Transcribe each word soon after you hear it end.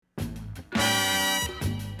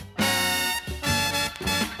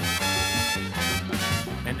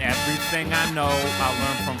everything I know, I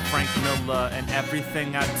learned from Frank Miller, and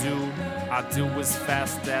everything I do as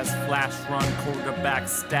fast as flash run quarterback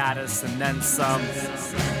status, and then some.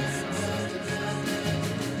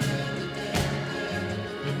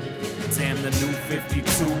 Damn, the new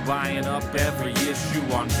 52, buying up every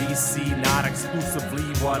issue on DC, not exclusively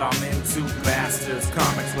what I'm into. Bastards,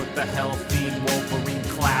 comics with the healthy Wolverine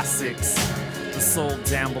classics. The soul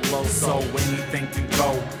down below, so anything can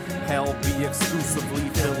go. Hell be exclusively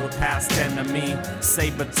filled with past enemy,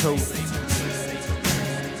 Sabretooth.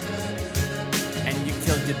 And you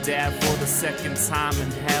killed your dad for the second time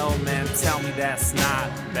in hell, man, tell me that's not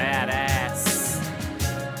badass.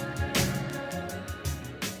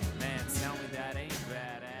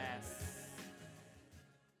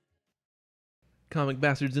 Comic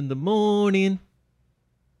Bastards in the morning.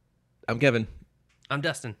 I'm Kevin. I'm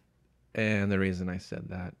Dustin. And the reason I said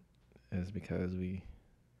that is because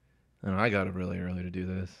I got up really early to do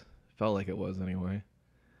this. Felt like it was anyway.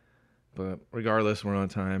 But regardless, we're on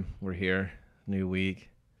time. We're here. New week.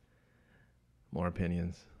 More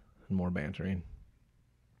opinions. And more bantering.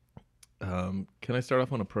 Can I start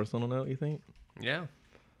off on a personal note, you think? Yeah,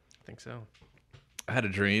 I think so. I had a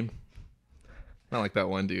dream. Not like that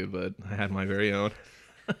one dude, but I had my very own.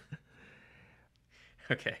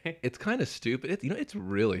 Okay. It's kind of stupid. It's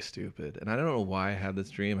really stupid. And I don't know why I had this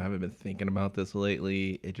dream. I haven't been thinking about this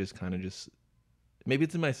lately. It just maybe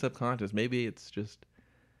it's in my subconscious. Maybe it's just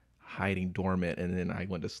hiding dormant. And then I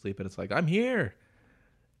went to sleep and it's like, I'm here.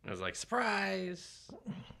 I was like, surprise.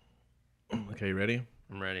 Okay, you ready?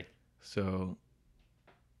 I'm ready. So,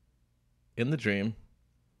 in the dream,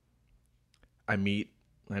 I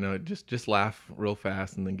know, just laugh real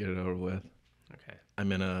fast and then get it over with. Okay.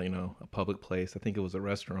 I'm in a public place. I think it was a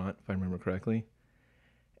restaurant, if I remember correctly.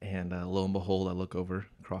 And lo and behold, I look over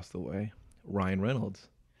across the way. Ryan Reynolds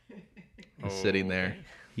is sitting there.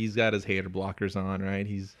 He's got his hater blockers on, right?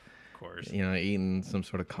 He's, of course, eating some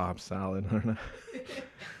sort of Cobb salad. I don't know.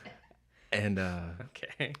 And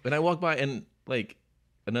okay. When I walked by, and like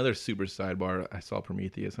another super sidebar, I saw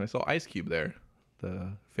Prometheus and I saw Ice Cube there,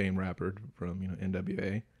 the famed rapper from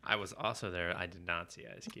NWA. I was also there. I did not see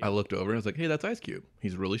Ice Cube. I looked over. I was like, "Hey, that's Ice Cube.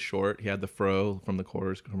 He's really short. He had the fro from the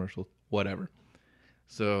Coors commercial, whatever."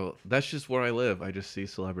 So that's just where I live. I just see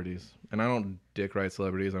celebrities, and I don't dick ride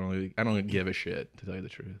celebrities. I don't give a shit, to tell you the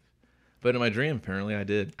truth. But in my dream, apparently, I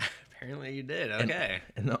did. Apparently, you did. Okay.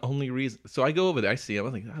 And the only reason, so I go over there. I see him.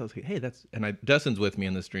 I was like, "Hey, that's." And Dustin's with me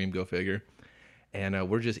in this dream. Go figure. And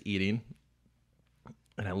we're just eating.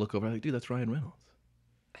 And I look over. I'm like, "Dude, that's Ryan Reynolds."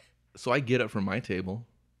 So I get up from my table.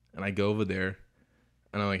 And I go over there,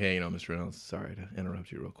 and I'm like, "Hey, Mr. Reynolds, sorry to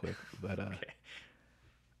interrupt you real quick, but okay.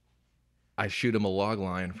 I shoot him a log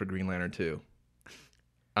line for Green Lantern 2.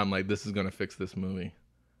 I'm like, this is going to fix this movie.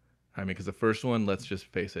 I mean, because the first one, let's just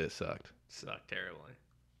face it, it sucked. Sucked terribly.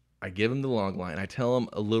 I give him the log line. I tell him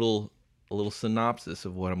a little synopsis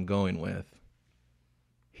of what I'm going with.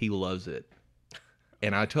 He loves it.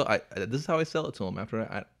 And this is how I sell it to him. After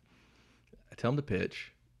I tell him the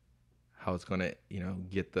pitch. How it's going to,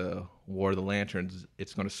 get the War of the Lanterns.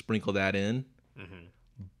 It's going to sprinkle that in,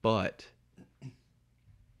 but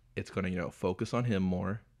it's going to, focus on him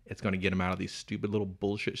more. It's going to get him out of these stupid little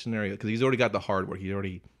bullshit scenarios because he's already got the hardware.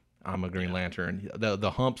 I'm a Green Lantern.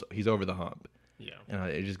 The humps, he's over the hump. Yeah.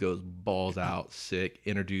 It just goes balls out, sick,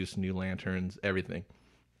 introduce new lanterns, everything.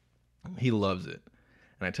 He loves it.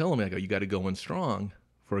 And I tell him, I go, you got to go in strong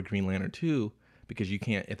for a Green Lantern 2. Because you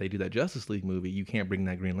can't, if they do that Justice League movie, you can't bring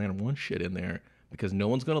that Green Lantern 1 shit in there because no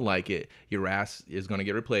one's going to like it. Your ass is going to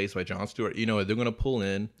get replaced by Jon Stewart. They're going to pull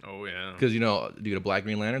in. Oh, yeah. Because, dude, a Black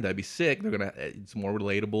Green Lantern, that'd be sick. It's more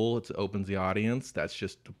relatable. It opens the audience. That's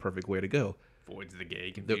just the perfect way to go. Voids the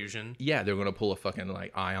gay confusion. They're going to pull a fucking,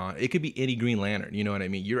 Ion. It could be any Green Lantern. You know what I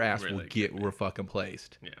mean? Your ass really will get fucking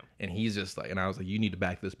placed. Yeah. And he's just and I was like, you need to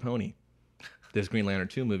back this pony. This Green Lantern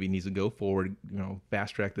 2 movie needs to go forward,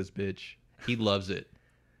 fast track this bitch. He loves it.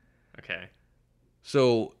 Okay.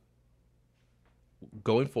 So,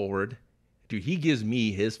 going forward, dude, he gives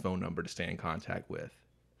me his phone number to stay in contact with.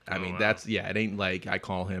 I mean, wow. It ain't like I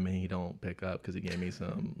call him and he don't pick up because he gave me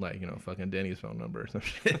some, fucking Denny's phone number or some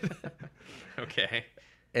shit. Okay.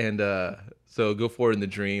 And so, go forward in the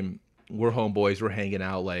dream. We're homeboys. We're hanging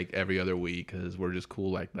out every other week because we're just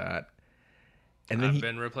cool like that. And then I've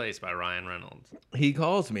been replaced by Ryan Reynolds. He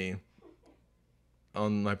calls me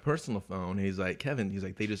on my personal phone. He's like, Kevin,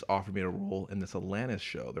 they just offered me a role in this Atlantis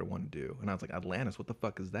show they're wanting to do. And I was like, Atlantis? What the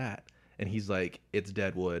fuck is that? And he's like, it's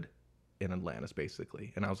Deadwood in Atlantis,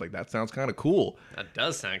 basically. And I was like, that sounds kind of cool. That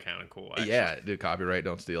does sound kind of cool, actually. Yeah, dude, copyright,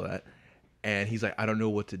 don't steal that. And he's like, I don't know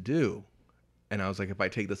what to do. And I was like, if I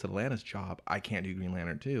take this Atlantis job, I can't do Green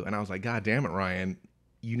Lantern too. And I was like, God damn it, Ryan,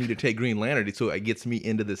 you need to take Green Lantern so it gets me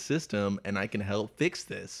into the system and I can help fix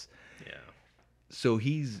this. Yeah. So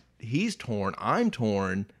he's torn. I'm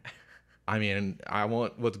torn. I mean, I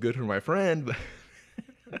want what's good for my friend, but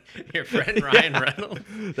Your friend Ryan Reynolds.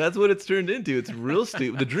 that's what it's turned into. It's real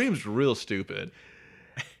stupid. The dream's real stupid.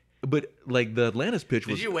 But like the Atlantis pitch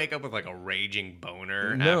was. Did you wake up with like a raging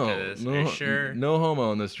boner No, after this? no, Are you sure? no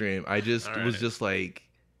homo in this dream. I just All was right. just like,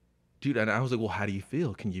 dude, and I was like, well, how do you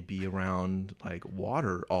feel? Can you be around like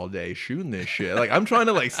water all day shooting this shit? Like I'm trying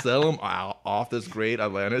to like sell him off this great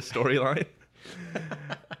Atlantis storyline.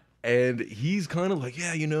 And he's kind of like,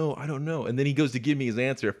 yeah, you know, I don't know. And then he goes to give me his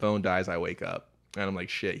answer. Phone dies. I wake up. And I'm like,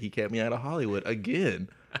 shit, he kept me out of Hollywood again.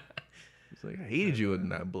 He's like, I hated you in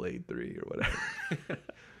that Blade 3 or whatever.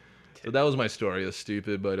 So that was my story. It was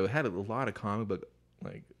stupid, but it had a lot of comic book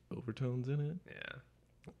like overtones in it.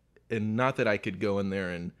 Yeah. And not that I could go in there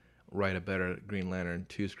and write a better Green Lantern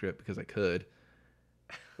 2 script because I could.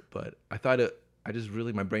 But I thought I just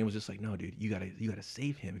really, my brain was just like, no, dude, you gotta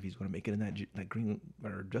save him if he's going to make it in that Green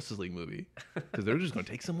or Justice League movie, because they're just going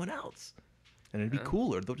to take someone else, and it'd be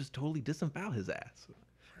cooler. They'll just totally disavow his ass.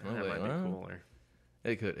 And I That was might like, be well, cooler.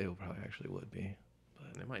 it probably actually would be.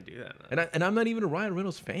 They might do that. Now. And I'm not even a Ryan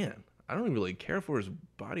Reynolds fan. I don't really care for his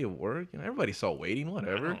body of work. You know, everybody saw Waiting, I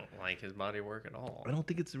whatever. don't like his body work at all. I don't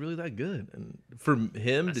think it's really that good. And for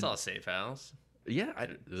him, I saw Safe House. yeah,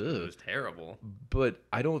 It was terrible. but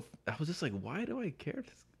I don't. I was just like, why do I care?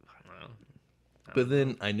 Well, But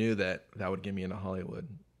then I knew that would get me into Hollywood.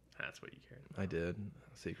 that's what you cared about. I did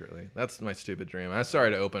secretly. That's my stupid dream. I'm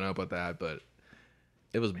sorry to open up with that, but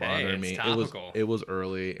it was bothering it's me. topical. It was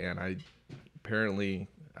early, and I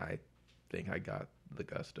think I got the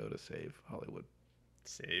gusto to save Hollywood.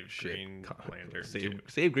 Save Shit. Green Lantern.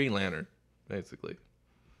 Save Green Lantern, basically.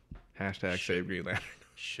 Hashtag save Green Lantern.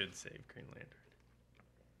 Should save Green Lantern.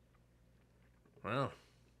 Well,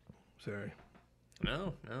 Sorry.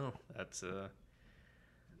 no. That's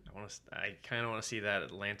I kind of want to see that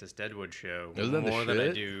Atlantis Deadwood show Isn't that the more than I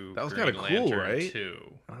shit? do. That was Green kinda cool, Lantern right?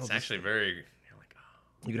 2. I was It's just- actually very. You're like,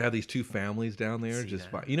 oh, You could have these two families down there, See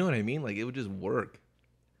just that. you know what I mean? Like it would just work.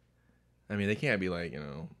 I mean, they can't be like,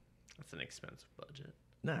 that's an expensive budget.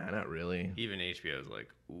 nah, not really. Even HBO's like,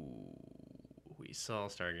 ooh, we saw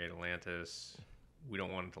Stargate Atlantis. We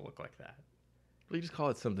don't want it to look like that. Well, you just call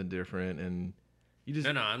it something different, and you just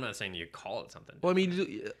No, I'm not saying you call it something. Well, I mean,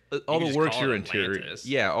 all can the just work's call your it interior. Atlantis.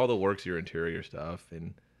 Yeah, all the work's your interior stuff,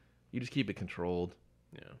 and you just keep it controlled.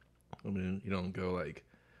 Yeah. I mean, you don't go like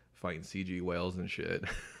fighting CG whales and shit.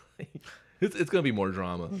 It's gonna be more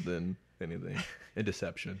drama than anything, and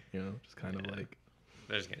deception. Just kind of Yeah. like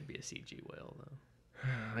There's gonna be a CG whale though.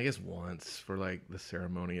 I guess once for like the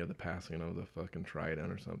ceremony of the passing of the fucking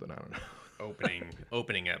trident or something. I don't know.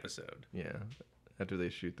 Opening episode. Yeah, after they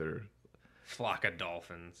shoot their, Flock of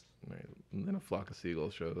dolphins. right, and then a flock of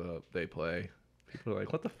seagulls shows up. They play. People are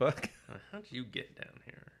like, "What the fuck?" How'd you get down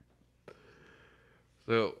here?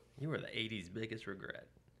 So You were the '80s biggest regret.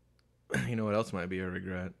 you know what else might be a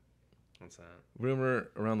regret? What's that? Rumor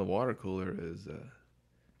around the water cooler is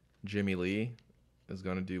Jimmy Lee is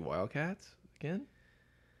going to do Wildcats again.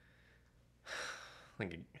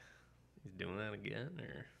 Like he's doing that again,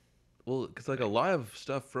 or Well, because like a lot of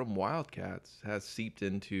stuff from Wildcats has seeped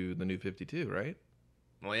into the new 52, right?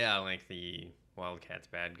 well, yeah, like the Wildcats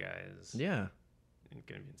bad guys. Yeah.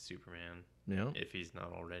 Gonna be in Superman If if he's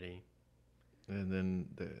not already. and then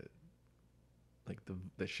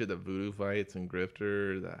the shit that Voodoo fights and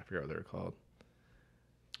Grifter, I forgot what they're called.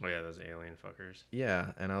 Oh yeah, those alien fuckers.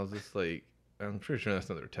 Yeah, and I was just like, I'm pretty sure that's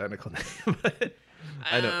not their technical name, but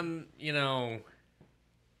I know.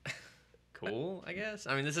 Cool, I guess.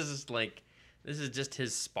 I mean, this is just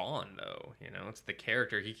his spawn, though. It's the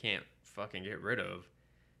character he can't fucking get rid of,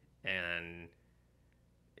 and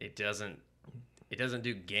it doesn't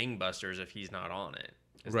do gangbusters if he's not on it.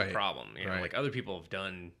 Is Right. the problem? Right. Like other people have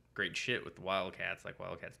done great shit with Wildcats, like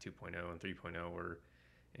Wildcats 2.0 and 3.0 were,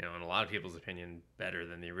 in a lot of people's opinion, better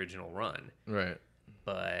than the original run. Right.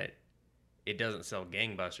 But it doesn't sell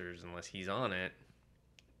gangbusters unless he's on it.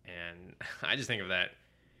 And I just think of that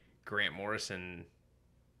Grant Morrison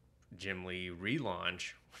Jim Lee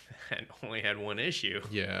relaunch that only had one issue.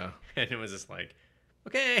 Yeah. And it was just like,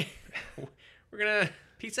 okay, we're going to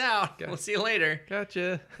peace out. Got- We'll see you later.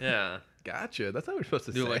 Gotcha. Yeah. Gotcha. That's how we're supposed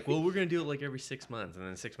to They're say. like, well, we're going to do it like every 6 months. And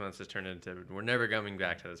then 6 months has turned into, we're never coming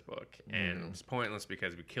back to this book. And it's pointless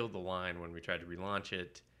because we killed the line when we tried to relaunch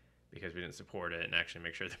it because we didn't support it and actually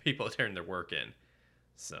make sure that people turned their work in.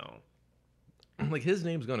 So, like his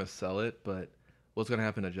name's gonna sell it, but what's gonna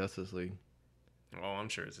happen to Justice League? Oh, I'm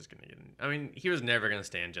sure it's just gonna get. I mean, he was never gonna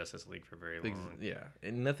stay in Justice League for very long. Yeah,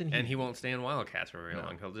 and nothing. And he won't stay in Wildcats for very No.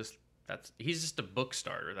 long. He's just a book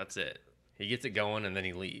starter. That's it. He gets it going and then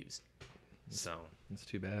he leaves. So It's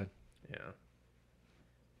too bad. yeah.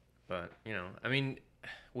 But I mean,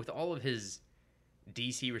 with all of his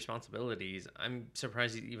DC responsibilities, I'm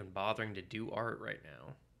surprised he's even bothering to do art right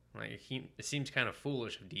now. Like it seems kind of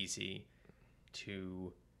foolish of DC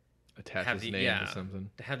to Attach have his name to something.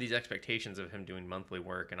 to have these expectations of him doing monthly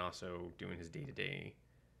work and also doing his day-to-day,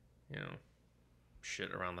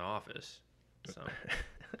 shit around the office. So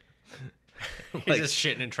he's just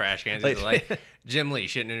shitting in trash cans. He's like Jim Lee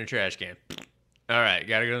shitting in a trash can. All right,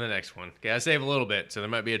 gotta go to the next one. Gotta save a little bit, so there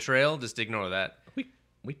might be a trail. Just ignore that.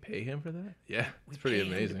 We pay him for that? Yeah, it's pretty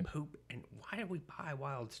amazing. Poop. And why did we buy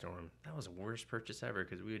Wildstorm? That was the worst purchase ever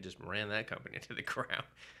because we just ran that company to the ground.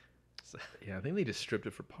 So, yeah, I think they just stripped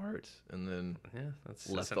it for parts and then that's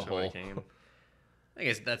left the essentially what hole. it came. I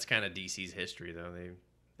guess that's kind of DC's history, though.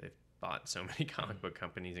 They've bought so many comic book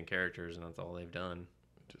companies and characters, and that's all they've done.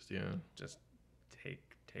 Just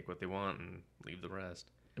take what they want and leave the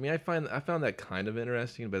rest. I mean, I found that kind of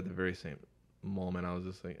interesting, but at the very same moment, I was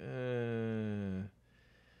just like,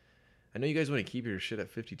 I know you guys want to keep your shit at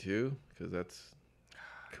 52 because that's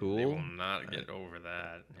cool. They will not get over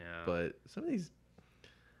that. Yeah. But some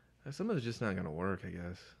of it's just not gonna work. I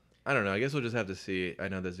guess. I don't know. I guess we'll just have to see. I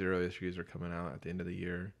know the 0 issues are coming out at the end of the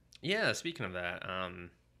year. Yeah. Speaking of that,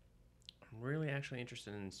 I'm really actually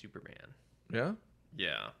interested in Superman. Yeah.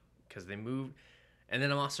 Yeah, because they moved, and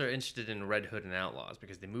then I'm also interested in Red Hood and Outlaws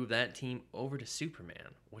because they moved that team over to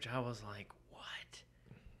Superman, which I was like, what?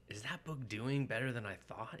 Is that book doing better than I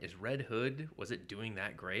thought? Is Red Hood, was it doing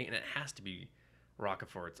that great? And it has to be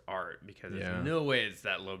Rockefort art because there's no way it's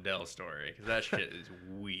that Lobdell story because that shit is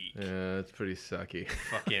weak. Yeah, it's pretty sucky.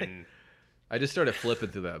 Fucking. I just started flipping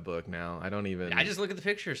through that book now. I don't even. I just look at the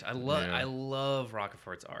pictures. I love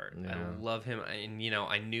Rockefort's art. Yeah. I love him, and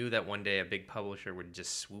I knew that one day a big publisher would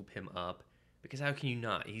just swoop him up because how can you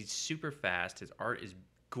not? He's super fast. His art is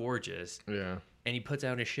gorgeous. Yeah. And he puts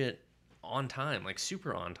out his shit on time, like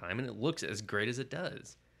super on time, and it looks as great as it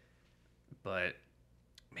does. But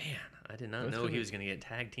man, I did not know he was going to get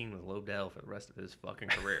tag teamed with Lobdell for the rest of his fucking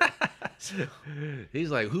career. So,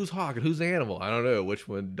 he's like, who's Hawk and who's Animal? I don't know which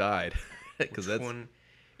one died. Because that's one.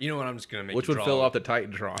 You know what? I'm just gonna make. Which one fell off the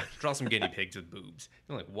Titantron? Draw some guinea pigs with boobs.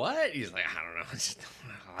 You're like, what? He's like, I don't know.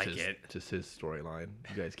 I like it. Just his storyline.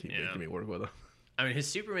 You guys keep making me work with him. I mean, his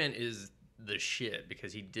Superman is the shit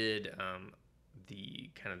because he did the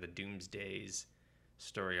kind of the Doomsdays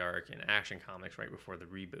story arc in Action Comics right before the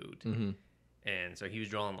reboot, and so he was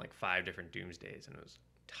drawing like 5 different Doomsdays, and it was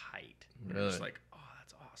tight. And it was like, oh,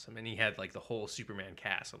 that's awesome. And he had like the whole Superman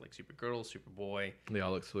cast, so like Supergirl, Superboy. They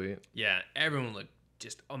all look sweet. Yeah, everyone looked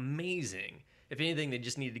just amazing. If anything, they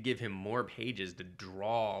just needed to give him more pages to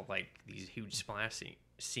draw like these huge splash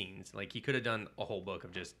scenes. Like he could have done a whole book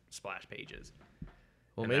of just splash pages.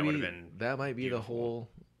 Well, maybe that might be beautiful. The whole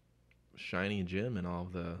shiny gem and all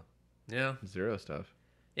of the Zero stuff.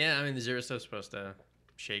 Yeah, I mean the Zero stuff's supposed to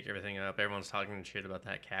shake everything up. Everyone's talking shit about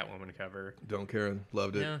that Catwoman cover. Don't care.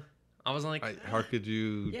 Loved it. Yeah. I was like, how could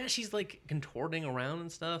you? Yeah, she's like contorting around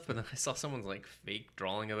and stuff, but then I saw someone's like fake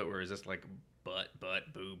drawing of it where it's just like butt,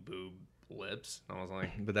 boob, lips. And I was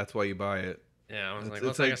like, but that's why you buy it. Yeah, I was like,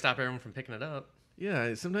 what's not gonna stop everyone from picking it up?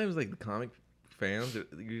 Yeah, sometimes like the comic fans,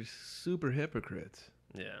 you're super hypocrites.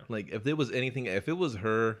 Yeah, like if there was anything, if it was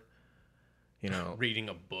her, reading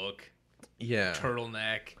a book,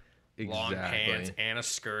 turtleneck, long pants, and a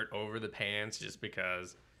skirt over the pants, just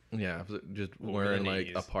because. Yeah, just wearing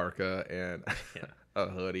like a parka and a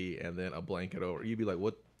hoodie and then a blanket over. You'd be like,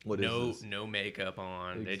 what is this? No makeup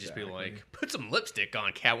on. Exactly. They'd just be like, put some lipstick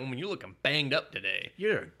on, Catwoman. You're looking banged up today.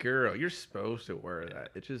 You're a girl. You're supposed to wear that.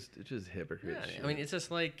 It's just hypocrite shit. I mean, it's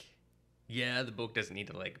just like, the book doesn't need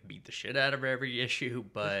to like beat the shit out of every issue,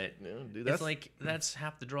 but it's like that's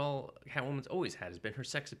half the draw Catwoman's always had has been her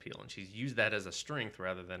sex appeal, and she's used that as a strength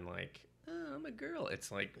rather than like, I'm a girl.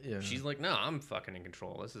 It's like she's like, no, I'm fucking in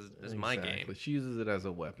control. This is my game. She uses it as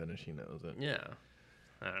a weapon, and she knows it. Yeah,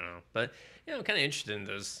 I don't know, but I'm kind of interested in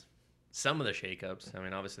some of the shakeups. I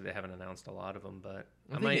mean, obviously they haven't announced a lot of them, but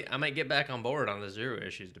I might get back on board on the Zero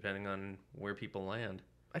issues depending on where people land.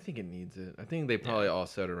 I think it needs it. I think they probably all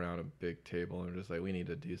sat around a big table and are just like, we need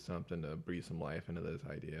to do something to breathe some life into this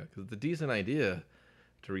idea because it's a decent idea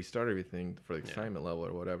to restart everything for the excitement level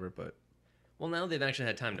or whatever, but. Well, now they've actually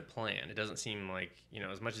had time to plan. It doesn't seem like,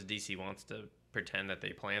 as much as DC wants to pretend that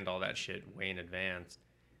they planned all that shit way in advance,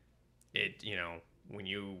 when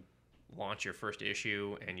you launch your first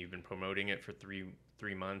issue and you've been promoting it for three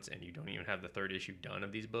 3 months and you don't even have the third issue done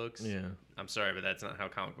of these books, Yeah. I'm sorry, but that's not how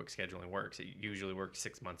comic book scheduling works. It usually works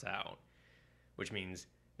 6 months out, which means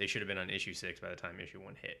they should have been on issue 6 by the time issue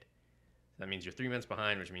 1 hit. That means you're 3 months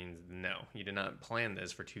behind, which means no, you did not plan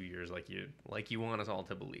this for 2 years like you want us all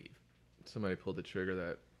to believe. Somebody pulled the trigger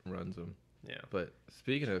that runs them. Yeah. But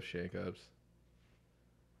speaking of shakeups,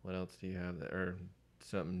 what else do you have that, or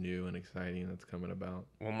something new and exciting that's coming about?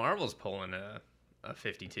 Well, Marvel's pulling a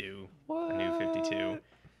 52, What? a new 52.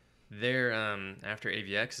 They're after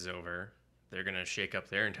AVX is over, they're gonna shake up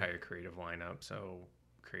their entire creative lineup. So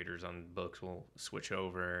creators on books will switch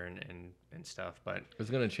over and stuff. But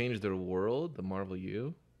It's gonna change their world, the Marvel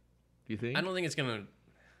U. Do you think? I don't think it's gonna.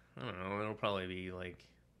 I don't know. It'll probably be like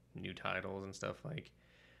new titles and stuff like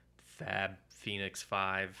Fab Phoenix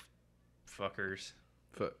 5 fuckers.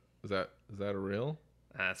 Is that a real?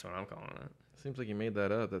 That's what I'm calling it. Seems like you made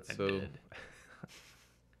that up. That's I so. did.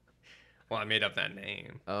 Well, I made up that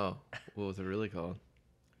name, Oh, what was it really called?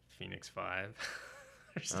 Phoenix 5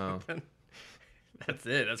 or something. That's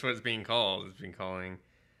it. That's what it's being called. It's being calling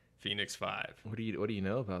Phoenix 5. What do you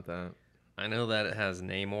know about that? I know that it has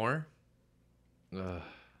Namor, Ugh.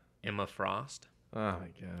 Emma Frost, Oh my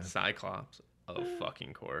god. Cyclops, of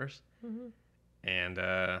fucking course, and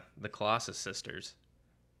the Colossus sisters,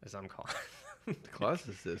 as I'm calling. The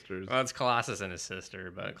Colossus sisters. Well, it's Colossus and his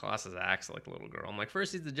sister, but Colossus acts like a little girl. I'm like,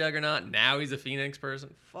 first he's the Juggernaut, now he's a Phoenix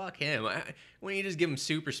person. Fuck him. Why don't you just give him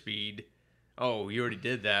super speed? Oh, you already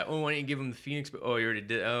did that. Oh, why don't you give him the Phoenix? Oh, you already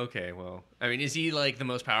did. Oh, okay, well, I mean, is he like the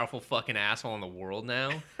most powerful fucking asshole in the world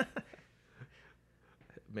now?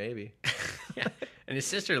 Maybe. Yeah. And his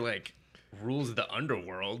sister like rules the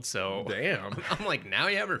underworld. So Damn. I'm like, now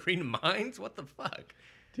you have her reading minds? What the fuck?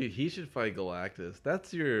 Dude, he should fight Galactus.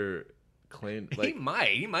 That's your claim. Like,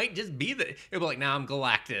 He might just be the. He'll be like, "Now I'm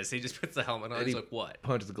Galactus." He just puts the helmet on. And He's he like, "What?"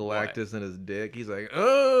 punches Galactus in his dick. He's like,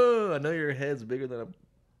 oh, I know your head's bigger than a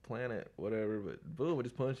planet, whatever, but boom, I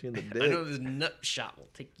just punched you in the dick. I know this nut shot will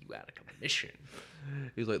take you out of commission.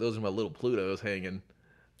 He's like, those are my little Plutos hanging.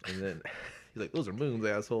 And then he's like, those are moons,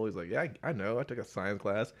 asshole. He's like, yeah, I know. I took a science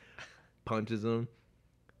class. Punches him.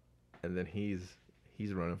 And then he's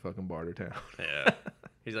running fucking Bartertown. Yeah.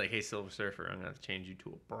 He's like, "Hey, Silver Surfer, I'm gonna have to change you to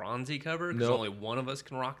a bronzy cover because Nope. only one of us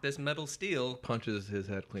can rock this metal steel." Punches his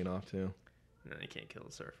head clean off, too. No, you can't kill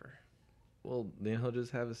the Surfer. Well, then he'll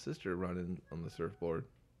just have his sister running on the surfboard.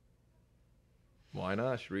 Why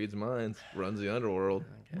not? She reads minds, runs the underworld.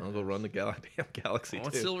 I'll go run the damn galaxy,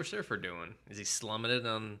 What's too. Silver Surfer doing? Is he slumming it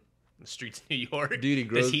on the streets of New York? Dude, he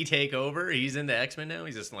grows- Does he take over? He's into X-Men now.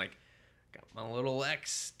 He's just like, got my little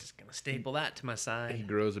X. Just gonna staple that to my side. He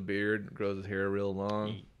grows a beard, grows his hair real long.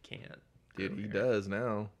 He can't. Dude, grow he hair. does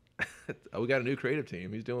now. We got a new creative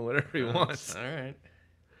team. He's doing whatever he wants. All right.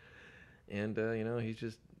 And, he's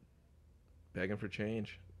just begging for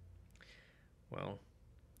change. Well,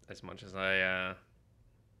 as much as I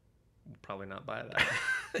would probably not buy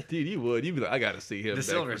that. Dude, you would. You'd be like, I got to see him. The beg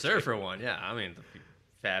Silver for Surfer one, yeah. I mean, the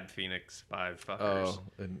Fab Phoenix 5 fuckers. Oh,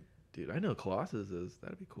 and dude, I know Colossus is.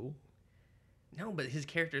 That'd be cool. No, but his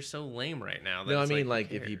character's so lame right now. No, I it's mean, who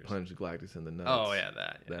like if he cares? punched Galactus in the nuts. Oh, yeah,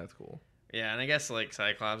 that. Yeah. That's cool. Yeah, and I guess, like,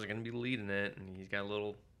 Cyclops are going to be leading it, and he's got a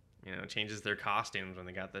little, changes their costumes when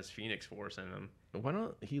they got this Phoenix Force in them. Why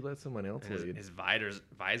don't he let someone else And lead? his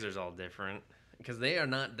visor's all different, because they are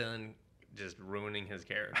not done just ruining his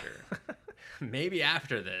character. Maybe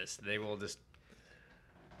after this, they will just,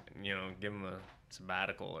 give him a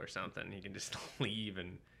sabbatical or something. He can just leave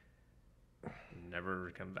and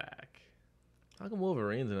never come back. How come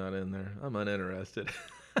Wolverine's not in there? I'm uninterested.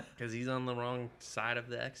 Because he's on the wrong side of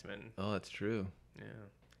the X-Men. Oh, that's true. Yeah.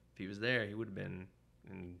 If he was there, he would have been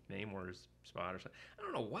in Namor's spot or something. I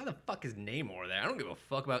don't know. Why the fuck is Namor there? I don't give a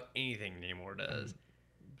fuck about anything Namor does.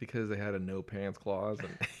 Because they had a no pants clause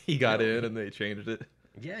and he got in and they changed it.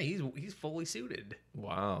 Yeah, he's fully suited.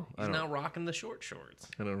 Wow. He's now rocking the short shorts.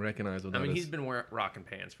 I don't recognize what I that mean, is. he's been rocking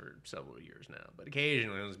pants for several years now. But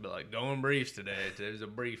occasionally he'll just be like, going briefs today. Today's a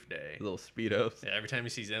brief day. Little Speedos. Yeah, every time he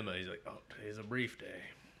sees Emma, he's like, oh, today's a brief day.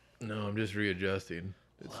 No, I'm just readjusting.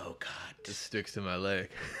 Low cut. It sticks to my leg.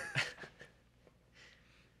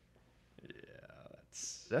 Yeah,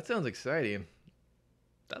 That sounds exciting.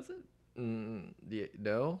 Does it?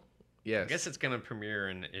 No? Yes. I guess it's going to premiere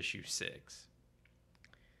in issue 6,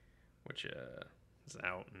 which is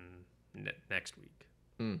out in next week.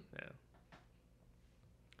 Mm. Yeah.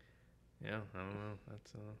 Yeah, I don't know.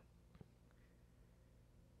 That's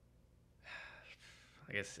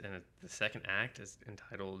I guess the second act is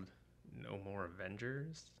entitled "No More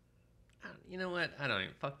Avengers." You know what? I don't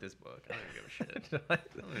even fuck this book. I don't even give a shit. I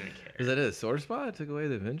don't even care. Is that a sore spot? It took away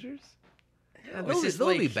the Avengers? Yeah, it's just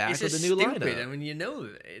they'll be back it's with a just new stupid. lineup. I mean, you know,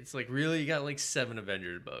 it's like really you got like 7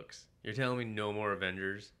 Avengers books. You're telling me no more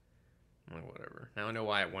Avengers? I'm like, whatever. Now I know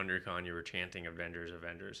why at WonderCon you were chanting Avengers,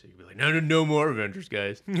 Avengers. So you could be like, no more Avengers,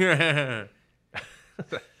 guys. Is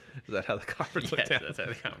that how the conference went down? That's how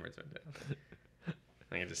the conference went down.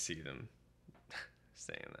 I can just see them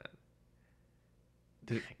saying that.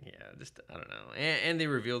 Dude. Yeah, just I don't know. And they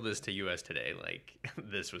revealed this to US Today. Like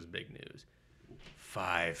this was big news.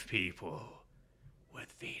 5 people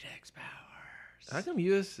with Vedex powers. How come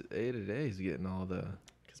USA Today is getting all the?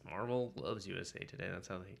 Because Marvel loves USA Today. That's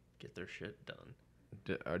how they get their shit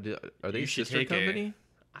done. Are they You should sister take company?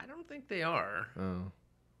 I don't think they are. Oh,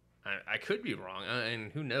 I could be wrong.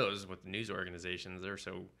 And who knows with the news organizations? They're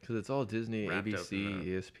so because it's all Disney, Wrapped up ABC, in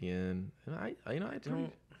ESPN. And I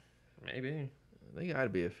don't. Maybe they got to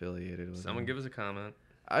be affiliated with someone them. give us a comment.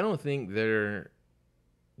 I don't think they're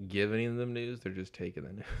giving them news. They're just taking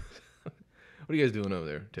the news. What are you guys doing over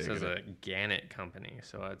there? This Taking is it? a Gannett company,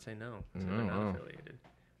 so I'd say no. So Oh, they're not wow. affiliated.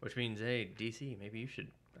 Which means, hey, DC, maybe you should,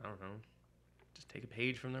 I don't know, just take a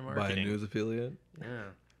page from their Buy a marketing. news affiliate. Yeah.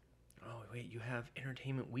 Oh, wait, you have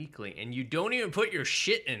Entertainment Weekly, and you don't even put your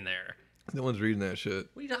shit in there. No one's reading that shit.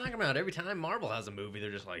 What are you talking about? Every time Marvel has a movie,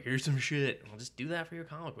 they're just like, here's some shit. Well, just do that for your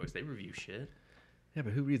comic books. They review shit. Yeah,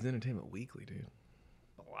 but who reads Entertainment Weekly, dude?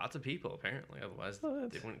 Lots of people, apparently. Otherwise, Oh,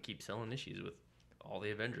 they wouldn't keep selling issues with all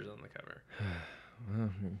the Avengers on the cover. Well,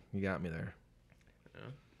 you got me there.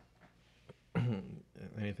 Yeah.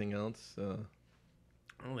 Anything else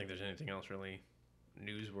I don't think there's anything else really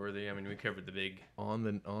newsworthy. I mean, we covered the big. on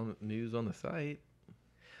the news on the site?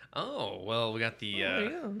 Oh well, we got the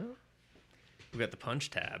No. we got the Punch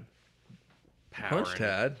tab. Punch powering-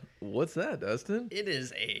 Tad. What's that, Dustin? It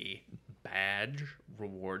is a badge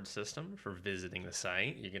reward system for visiting the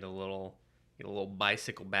site. You get a little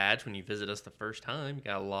bicycle badge when you visit us the first time. You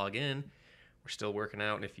gotta log in. We're still working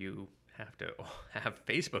out if you have to have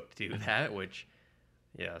Facebook to do that, which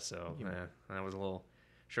yeah, so that was a little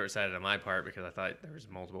short-sighted on my part because I thought there was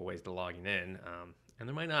multiple ways to logging in, and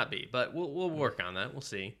there might not be, but we'll work on that. We'll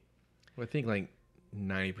see. Well, I think like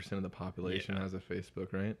 90% of the population Yeah. has a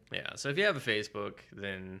Facebook, right? Yeah, so if you have a Facebook,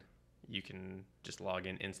 then you can just log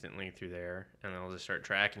in instantly through there, and it'll just start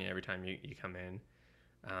tracking you every time you come in.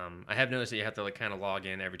 I have noticed that you have to like kind of log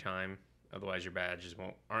in every time, otherwise your badges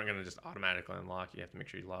aren't going to just automatically unlock. You have to make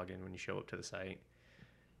sure you log in when you show up to the site.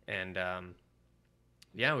 And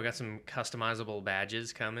yeah, we got some customizable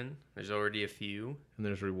badges coming. There's already a few. And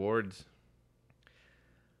there's rewards.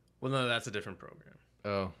 Well, no, that's a different program.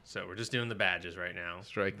 Oh, So we're just doing the badges right now.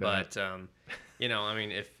 strike that. But you know, I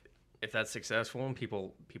mean, if that's successful and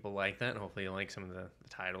people like that, and hopefully you like some of the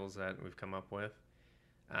titles that we've come up with,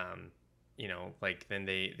 you know, like then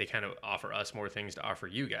they kind of offer us more things to offer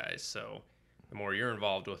you guys. So the more you're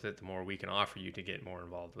involved with it, the more we can offer you to get more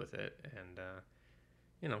involved with it. And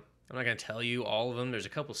you know, I'm not gonna tell you all of them. There's a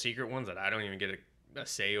couple secret ones that I don't even get a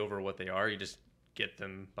say over what they are. You just get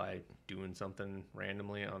them by doing something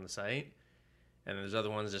randomly on the site. And there's other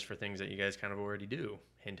ones just for things that you guys kind of already do.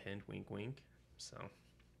 Hint, hint, wink, wink. So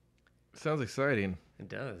Sounds exciting. it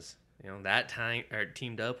does. You know, that time or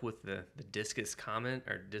teamed up with the discuss comment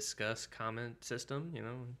system. You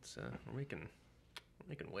know, it's we're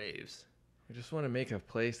making waves. I just want to make a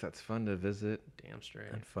place that's fun to visit Damn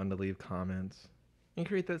straight. and fun to leave comments and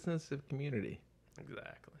create that sense of community.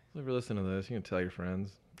 Exactly. So if you're listening to this, you can tell your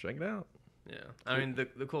friends, check it out. Yeah. I mean,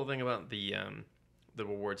 the cool thing about the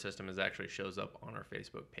reward system is it actually shows up on our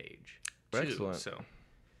Facebook page too. Excellent. So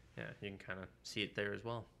yeah, you can kind of see it there as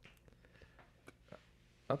well.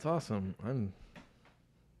 That's awesome.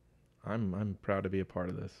 I'm proud to be a part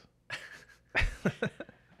of this.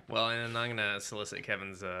 Well, and I'm gonna solicit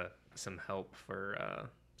Kevin's some help for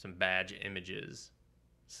some badge images.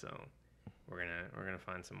 So we're gonna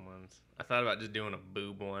find some ones. I thought about just doing a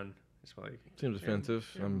boob one. Just like Seems offensive.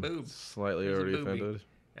 yeah, I'm boob. slightly There's a already boobie. offended.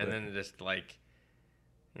 and but- then just like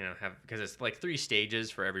have because it's like 3 stages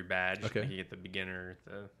for every badge. Okay. Like you get the beginner,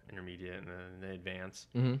 the intermediate, and then the advanced.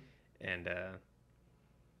 Mhm. And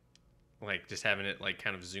like just having it like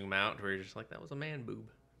kind of zoom out to where you're just like that was a man boob.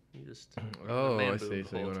 You just Oh, man I boob see. the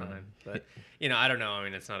So you whole wanna- time. But you know, I don't know. I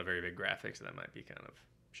mean, it's not a very big graphic, so that might be kind of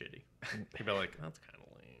shitty. People are like, oh, that's kind of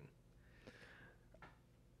lame.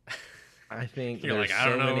 I think You're like, there's I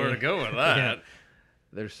don't so know where many- to go with that. Yeah.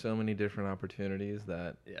 There's so many different opportunities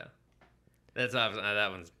that Yeah, that's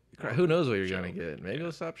that one's. who knows what you're Show. gonna get. Maybe Yeah.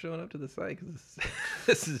 you'll stop showing up to the site because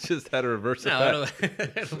this is just had a reverse No,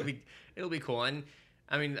 effect. it'll be cool. And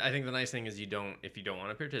I mean, I think the nice thing is if you don't want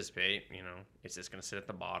to participate, you know, it's just gonna sit at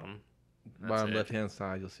the bottom. That's Bottom it. left hand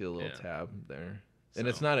side, you'll see a little Yeah. tab there. And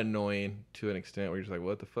it's not annoying to an extent where you're just like,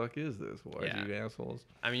 what the fuck is this? Why are you assholes?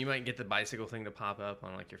 I mean, you might get the bicycle thing to pop up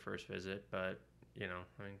on like your first visit, but you know,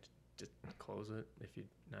 I mean, just close it if you're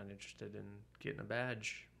not interested in getting a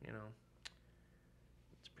badge. You know,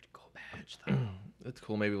 it's a pretty cool badge though. It's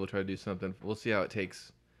cool. Maybe we'll try to do something. We'll see how it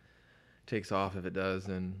takes off. If it does,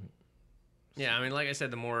 then yeah. I mean, like I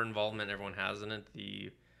said, the more involvement everyone has in it, the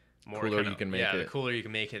more cooler you can make it. The cooler you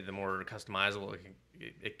can make it, the more customizable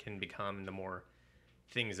it can become. The more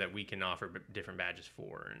things that we can offer different badges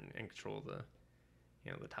for and control the,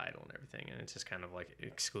 you know, the title and everything. And it's just kind of like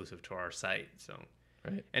exclusive to our site. So,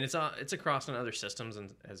 right. And it's across on other systems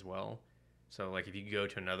as well. So like if you go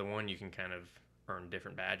to another one, you can kind of earn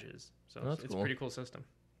different badges. So it's cool. a pretty cool system.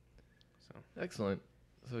 So excellent.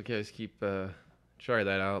 So guys, keep try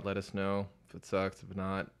that out. Let us know if it sucks. If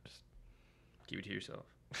not, just keep it to yourself.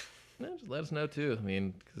 No, just let us know too. I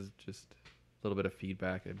mean, because just a little bit of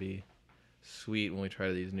feedback would be sweet when we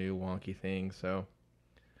try these new wonky things. So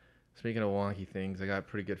speaking of wonky things, I got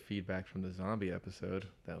pretty good feedback from the zombie episode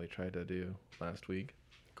that we tried to do last week.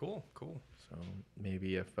 Cool. So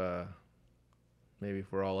maybe if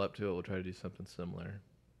we're all up to it, we'll try to do something similar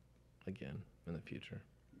again in the future.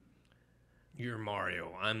 You're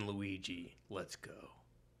Mario. I'm Luigi. Let's go.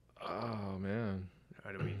 Oh man.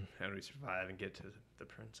 How do we survive and get to the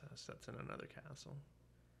princess that's in another castle?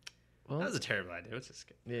 Well, that was a terrible idea. It's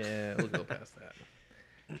just yeah, we'll go past that.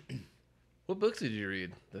 What books did you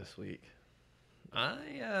read this week?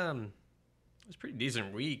 It was a pretty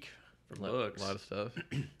decent week for books. A lot of stuff.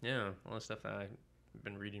 Yeah, a lot of stuff that I've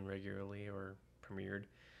been reading regularly or premiered.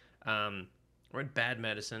 I read Bad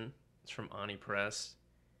Medicine. It's from Ani Press.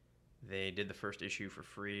 They did the first issue for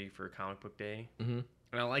free for Comic Book Day. Mm-hmm.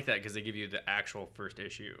 And I like that because they give you the actual first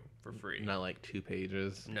issue for free. Not like 2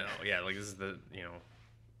 pages. No, yeah, like this is the, you know,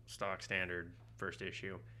 stock standard first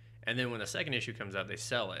issue. And then when the second issue comes out, they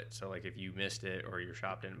sell it. So like if you missed it or your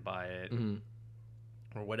shop didn't buy it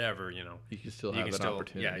or whatever, you know, you can still have that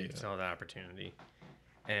opportunity. Yeah, you can still have that opportunity.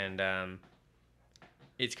 And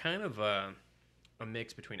it's kind of a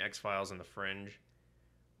mix between X-Files and The Fringe,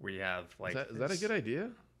 where you have like is that a good idea?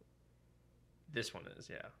 This one is,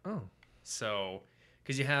 yeah. Oh, so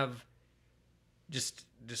because you have just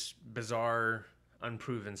bizarre,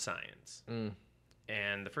 unproven science.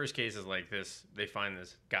 And the first case is like this. They find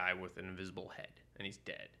this guy with an invisible head, and he's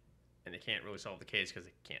dead. And they can't really solve the case because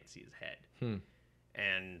they can't see his head.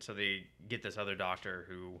 And so they get this other doctor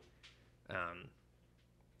who,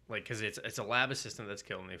 because it's a lab assistant that's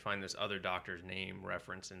killed, and they find this other doctor's name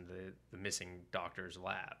referenced in the missing doctor's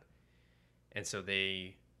lab. And so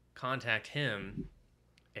they contact him,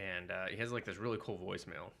 and he has like this really cool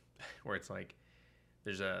voicemail where it's like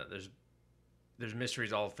there's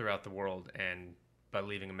mysteries all throughout the world, and by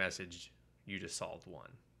leaving a message you just solved one.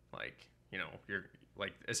 Like, you know, you're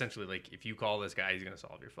like essentially like if you call this guy, he's gonna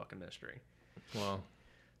solve your fucking mystery. wow.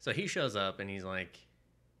 So he shows up and he's like,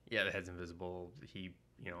 yeah, the head's invisible. He,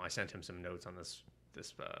 you know, I sent him some notes on this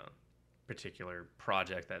particular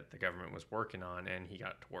project that the government was working on, and he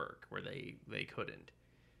got to work where they couldn't.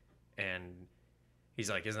 And he's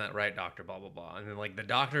like, isn't that right, doctor, blah, blah, blah. And then, like, the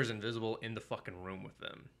doctor's invisible in the fucking room with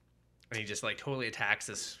them. And he just, like, totally attacks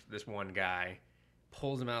this one guy,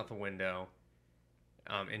 pulls him out the window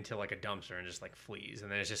into, like, a dumpster and just, like, flees.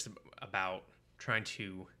 And then it's just about trying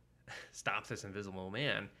to stop this invisible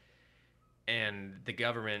man. And the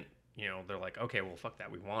government, you know, they're like, okay, well, fuck that.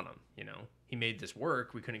 We want him, you know. He made this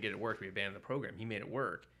work. We couldn't get it work. We abandoned the program. He made it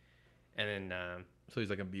work. And then... so he's,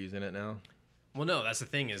 like, abusing it now? Well, no, that's the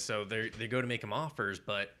thing is, so they go to make him offers,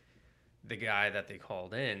 but the guy that they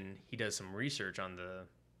called in, he does some research on the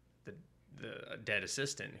dead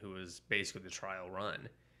assistant, who was basically the trial run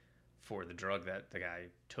for the drug that the guy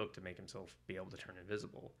took to make himself be able to turn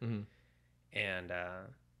invisible. And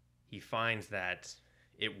he finds that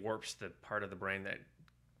it warps the part of the brain that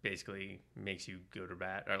basically makes you good or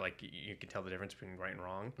bad, or like you can tell the difference between right and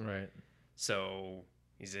wrong. Right. So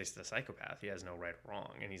he's just a psychopath. He has no right or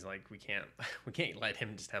wrong, and he's like, we can't let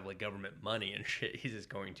him just have like government money and shit. He's just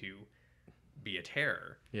going to be a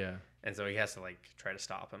terror. Yeah. And so he has to like try to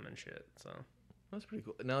stop him and shit. So that's pretty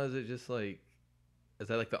cool. Now, is it just like, is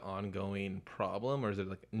that like the ongoing problem, or is it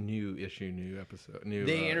like new issue, new episode, new?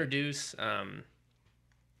 They introduce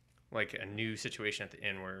like a new situation at the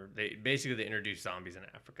end where they introduce zombies in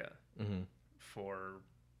Africa for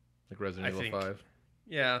like Resident Evil 5.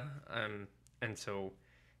 Yeah. And so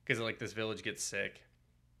because like this village gets sick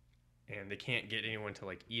and they can't get anyone to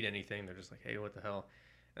like eat anything, they're just like, hey, what the hell?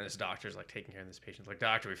 And this doctor's like taking care of this patient. It's like,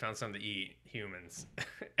 doctor, we found something to eat, humans.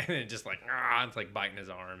 And then just like, it's like biting his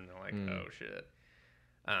arm. And they're like, oh shit.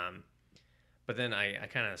 But then I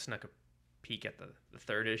kind of snuck peek at the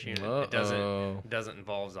third issue. And Uh-oh. it doesn't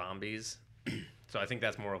involve zombies, so I think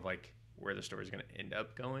that's more of like where the story's going to end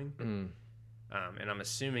up going. And I'm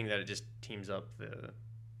assuming that it just teams up the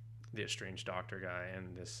estranged doctor guy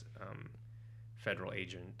and this federal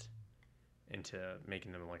agent into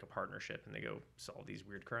making them like a partnership, and they go solve these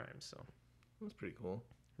weird crimes. So That's pretty cool.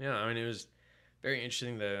 yeah, I mean, it was very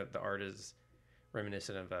interesting. The art is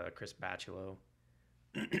reminiscent of Chris Bachalo.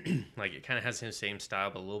 Like, it kind of has his same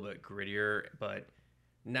style, but a little bit grittier, but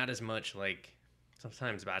not as much. Like,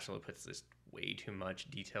 sometimes Bachalo puts this way too much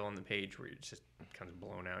detail on the page where it's just kind of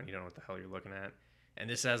blown out and you don't know what the hell you're looking at. And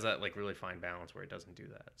this has that like really fine balance where it doesn't do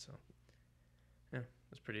that. So yeah,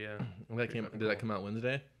 it's pretty. Did that come out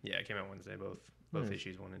Wednesday? Yeah, it came out Wednesday. Both Nice.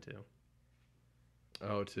 issues 1 and 2.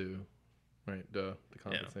 Oh, 2. Right, duh. To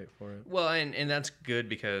compensate for it. Well, and that's good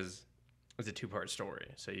because it's a 2-part story.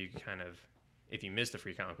 So you can kind of, if you missed the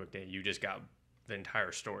free comic book day, you just got the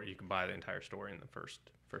entire story. You can buy the entire story in the first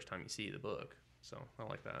time you see the book. So I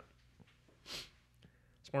like that.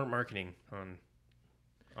 Smart marketing on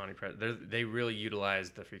Omnipress. They really utilize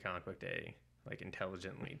the free comic book day like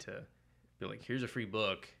intelligently to be like, here's a free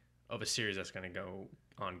book of a series that's going to go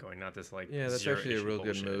ongoing, not this like Yeah, that's actually a real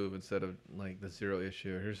bullshit. good move instead of like the 0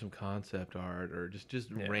 issue. Here's some concept art or just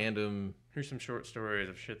random. Here's some short stories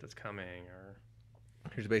of shit that's coming, or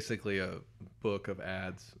Here's basically a book of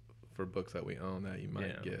ads for books that we own that you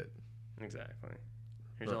might get. exactly.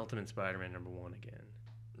 Here's Huh. Ultimate Spider-Man #1 again.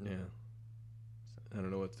 Yeah. I don't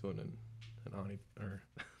know what's doing in Omni or.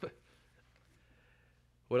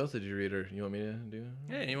 What else did you read, or you want me to do?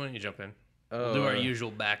 Yeah, anyone you jump in. Oh, We'll do our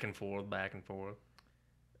usual back and forth.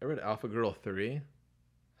 I read Alpha Girl 3.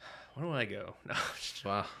 Where do I go? No,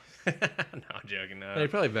 Wow. no, I'm joking. No. You're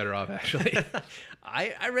probably better off actually.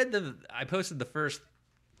 I posted the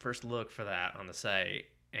first look for that on the site,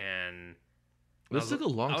 and This took a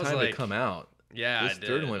long time to come out. Yeah, This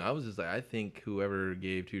third one, I was just like, I think whoever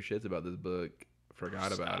gave 2 shits about this book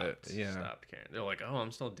forgot about it. Yeah. Stopped caring. They're like, oh,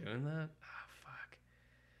 I'm still doing that? Oh, fuck.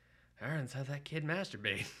 Aaron's had that kid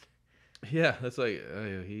masturbate. Yeah, that's like,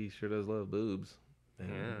 he sure does love boobs. And,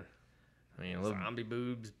 Yeah. I mean, I love. Zombie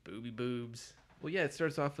boobs, booby boobs. Well, yeah, it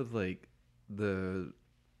starts off with like the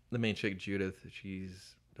main chick, Judith.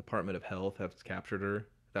 She's Department of Health has captured her.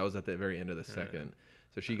 That was at the very end of the second.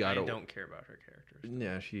 So she got. I don't care about her characters.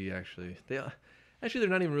 Yeah, she actually. They're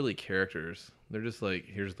not even really characters. They're just like,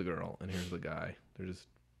 here's the girl and here's the guy. They're just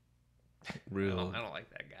real. I don't like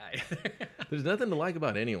that guy. There's nothing to like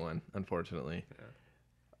about anyone, unfortunately. Yeah.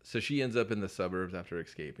 So she ends up in the suburbs after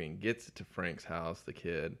escaping, gets to Frank's house, the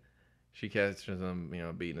kid. She catches him,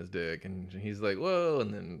 beating his dick, and he's like, whoa,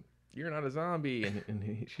 and then, you're not a zombie.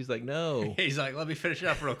 And she's like, no. He's like, let me finish it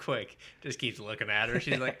up real quick. Just keeps looking at her.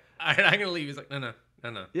 She's like, all right, I'm going to leave. He's like, no.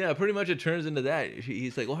 Yeah, pretty much it turns into that.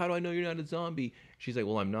 He's like, well, how do I know you're not a zombie? She's like,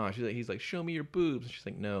 well, I'm not. He's like, show me your boobs. She's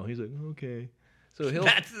like, no. He's like, okay. So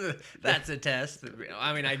That's a test.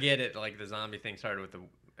 I mean, I get it. Like, the zombie thing started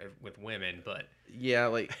with women, but yeah,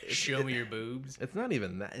 like show me your boobs. It's not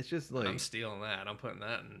even that. It's just like I'm stealing that. I'm putting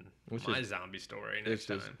that in my zombie story it's next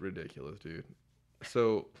time. just ridiculous, dude.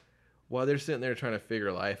 So while they're sitting there trying to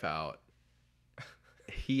figure life out,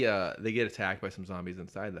 they get attacked by some zombies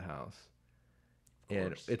inside the house,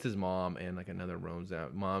 and it's his mom and like another roams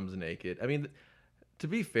out. Mom's naked. I mean, to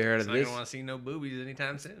be fair to not this, gonna want to see no boobies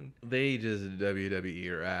anytime soon. they just WWE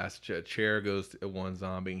her ass. A chair goes to one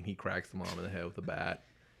zombie and he cracks the mom in the head with a bat.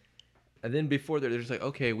 And then before they're just like,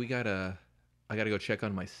 okay, I gotta go check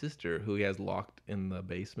on my sister who he has locked in the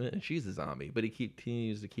basement, and she's a zombie, but he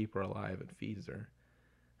continues to keep her alive and feeds her.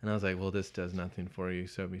 And I was like, well, this does nothing for you.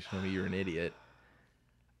 Show me you're an idiot.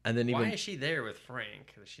 And then Why is she there with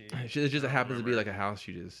Frank? it just happens to be like a house.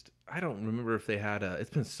 I don't remember if they had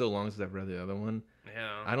it's been so long since I've read the other one.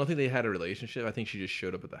 Yeah. I don't think they had a relationship. I think she just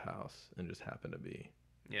showed up at the house and just happened to be.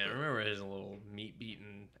 Yeah, I remember his little meat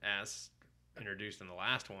beating ass introduced in the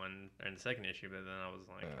last one in the second issue, but then I was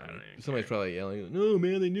like, I don't even somebody's care. probably yelling, no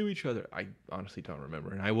man, they knew each other. I honestly don't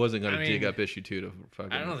remember, and I wasn't gonna dig up issue 2 to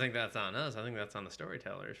fucking. I don't think that's on us. I think that's on the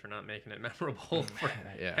storytellers for not making it memorable for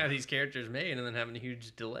Yeah. have these characters made and then having a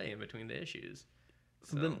huge delay in between the issues.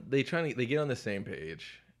 So then they get on the same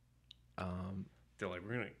page. They're like,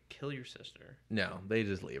 we're gonna kill your sister. No, they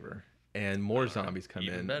just leave her, and more zombies come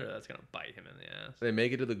Even in. better, that's gonna bite him in the ass. They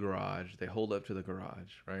make it to the garage. They hold up to the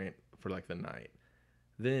garage, right, for like the night.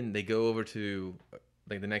 Then they go over to,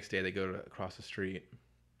 like the next day, they go to across the street.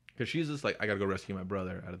 Because she's just like, I got to go rescue my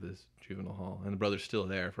brother out of this juvenile hall. And the brother's still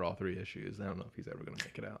there for all 3 issues. I don't know if he's ever going to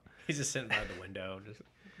make it out. He's just sitting by the window. Just.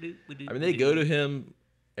 I mean, they go to him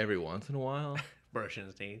every once in a while. Brushing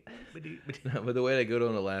his teeth. But the way they go to him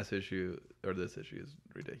in the last issue, or this issue, is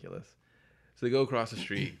ridiculous. So they go across the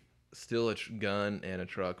street, steal a gun and a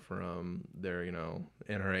truck from their,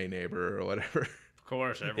 NRA neighbor or whatever. Of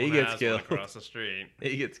course, He everyone gets has killed. one across the street.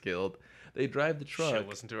 He gets killed. They drive the truck. Should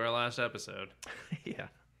listen to our last episode. Yeah.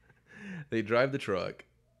 They drive the truck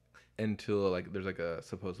until there's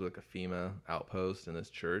supposedly a FEMA outpost in this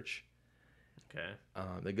church. Okay.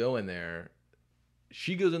 They go in there.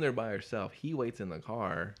 She goes in there by herself. He waits in the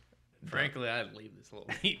car. Frankly, I'd leave this little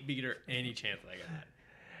meat beater any chance I got.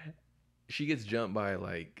 She gets jumped by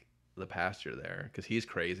the pastor there because he's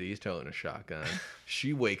crazy. He's toting a shotgun.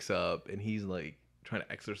 She wakes up and he's trying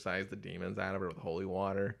to exorcise the demons out of her with holy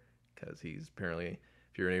water because he's apparently,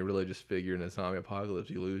 if you're any religious figure in a zombie apocalypse,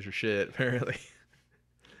 you lose your shit apparently.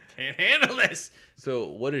 Can't handle this. So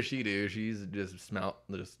what does she do? She's just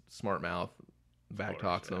smart mouth, back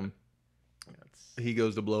talks him. He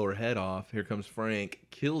goes to blow her head off. Here comes Frank,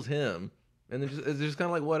 kills him, and then it's just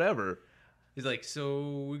kind of whatever. He's like,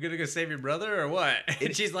 so we're gonna go save your brother or what?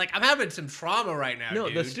 And she's like, I'm having some trauma right now. No,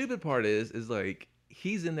 dude. the stupid part is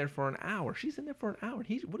he's in there for an hour. She's in there for an hour.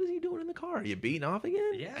 What is he doing in the car? Are you beating off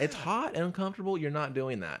again? Yeah, it's hot and uncomfortable. You're not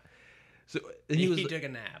doing that. So he took a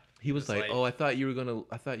nap. He was like, oh, I thought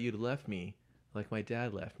you'd left me like my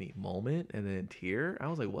dad left me. Moment and then tear. I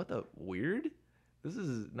was like, what the weird? This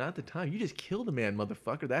is not the time. You just killed a man,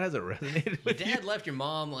 motherfucker. That hasn't resonated with your dad left your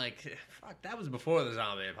mom fuck. That was before the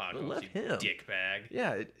zombie apocalypse. Left him, dickbag.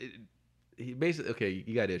 Yeah, he basically okay.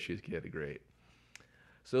 You got issues, kid. Great.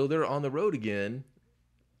 So they're on the road again.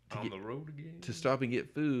 To stop and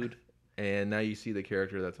get food, and now you see the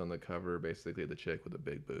character that's on the cover, basically the chick with the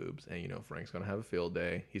big boobs, and Frank's gonna have a field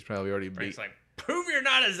day. He's probably already Frank's like, prove you're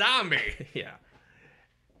not a zombie. Yeah.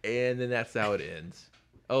 And then that's how it ends.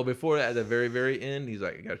 Oh, before that, at the very, very end, he's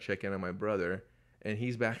like, I got to check in on my brother. And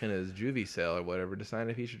he's back in his juvie cell or whatever, deciding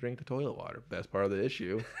if he should drink the toilet water. Best part of the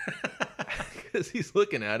issue. Because he's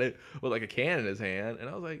looking at it with a can in his hand. And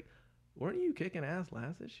I was like, weren't you kicking ass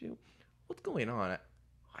last issue? What's going on?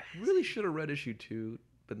 I really should have read issue 2,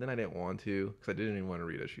 but then I didn't want to because I didn't even want to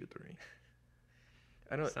read issue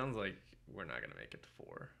 3. Sounds like we're not going to make it to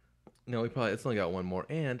 4. No, it's only got one more.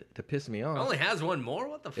 And to piss me off, it only has one more?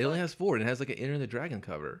 What the fuck? It only has 4. And it has an Enter the Dragon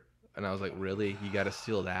cover. And I was like, really? You got to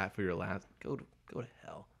steal that for your last? Go to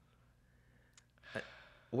hell.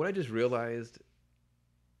 What I just realized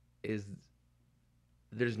is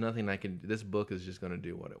there's nothing I can. This book is just going to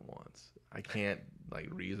do what it wants. I can't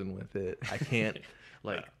reason with it. I can't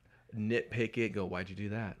nitpick it. Go, why'd you do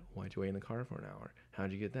that? Why'd you wait in the car for an hour?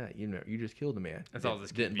 How'd you get that? You just killed a man. It's all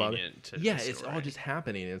just convenient. It's all just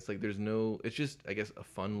happening. It's there's no. It's just I guess a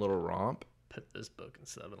fun little romp. Put this book in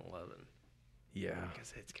 7-Eleven. Yeah,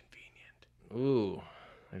 because it's convenient. Ooh,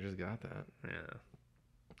 I just got that. Yeah.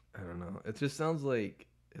 I don't know. It just sounds like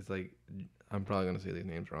it's I'm probably gonna say these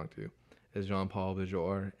names wrong too. It's Jean-Paul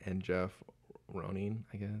Vijor and Jeff Ronin.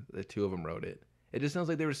 I guess the two of them wrote it. It just sounds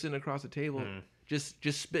like they were sitting across the table. Just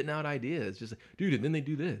spitting out ideas. Just dude, and then they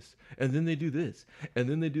do this, and then they do this, and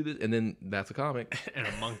then they do this, and then that's a comic. And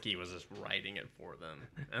a monkey was just writing it for them,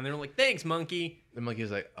 and they were like, "Thanks, monkey." The monkey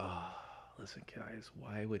was like, "Oh, listen, guys,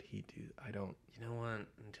 why would he do? I don't. You know what?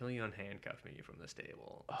 Until you unhandcuff me from this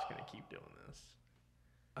table, I'm just gonna keep doing this.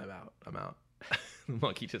 I'm out. The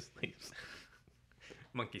monkey just leaves.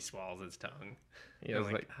 Monkey swallows its tongue. Yeah,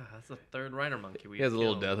 that's the third writer monkey we. He has a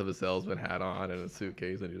little Death of a Salesman hat on and a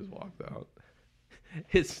suitcase, and he just walks out.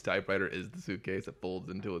 His typewriter is the suitcase that folds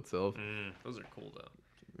into itself. Those are cool though.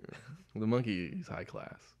 Yeah. The monkey, he's high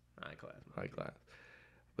class. High class.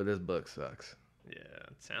 But this book sucks. Yeah,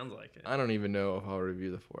 it sounds like it. I don't even know if I'll review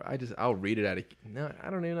the 4. I'll read it I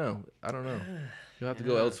don't even know. I don't know. You'll have to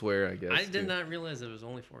go elsewhere, I guess. I did not realize it was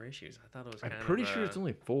only 4 issues. I thought it was. I'm pretty sure it's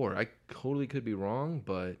only 4. I totally could be wrong,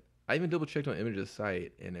 but I even double checked on Image's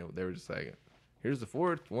site, and they were just like, "Here's the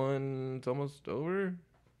 4th one. It's almost over."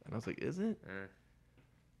 And I was like, "Is it?"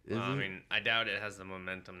 I mean, I doubt it has the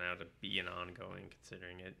momentum now to be an ongoing,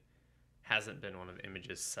 considering it hasn't been one of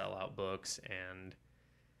Image's sellout books, and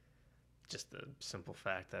just the simple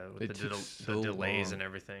fact that with the delays long. And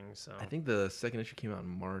everything. So I think the second issue came out in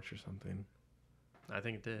March or something. I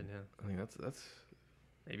think it did. Yeah. I think that's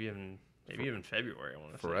maybe even February. I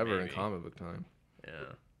want to forever in comic book time.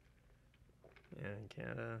 Yeah. Yeah, you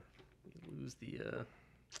can't lose the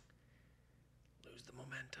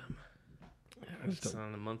momentum. Yeah, it's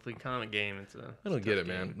on a monthly comic game. I don't get it,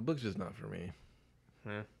 game. Man. The book's just not for me.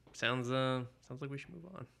 Yeah. Sounds like we should move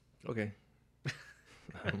on. Okay.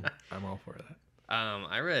 I'm all for that.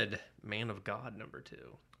 I read Man of God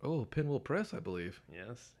 #2. Oh, Pinwheel Press, I believe.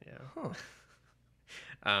 Yes. Yeah.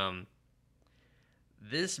 Huh.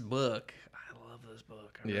 This book, I love this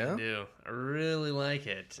book. I really do. I really like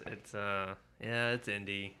it. It's it's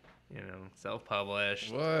indie.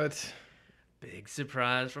 self-published. What? Big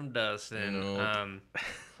surprise from Dustin. Nope.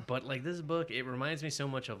 But like this book, it reminds me so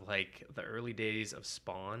much of like the early days of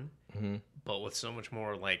Spawn, but with so much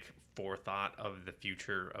more like forethought of the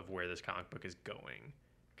future of where this comic book is going.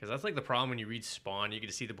 Because that's like the problem when you read Spawn, you get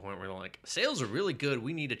to see the point where they're like, sales are really good.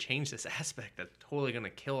 We need to change this aspect. That's totally going to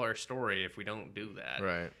kill our story if we don't do that.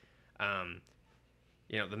 Right.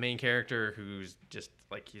 The main character who's just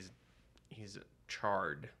like he's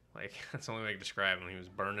charred. Like that's the only way to describe him. He was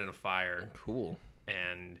burned in a fire. Cool.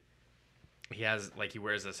 And he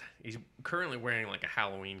wears this. He's currently wearing like a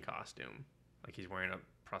Halloween costume. Like he's wearing a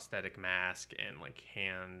prosthetic mask and like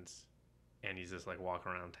hands, and he's just like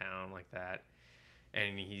walking around town like that.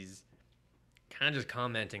 And he's kind of just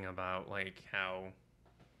commenting about like how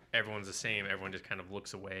everyone's the same. Everyone just kind of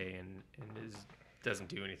looks away and doesn't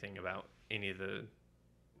do anything about any of the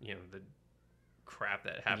the crap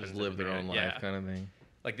that happens. Just live their own life kind of thing.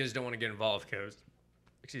 Like they just don't want to get involved because,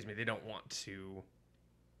 they don't want to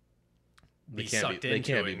be sucked into it. They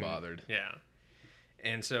can't be bothered. Yeah.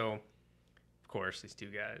 And so, of course, these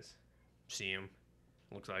two guys see him.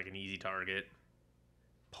 Looks like an easy target.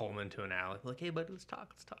 Pull him into an alley. Like, hey, buddy, let's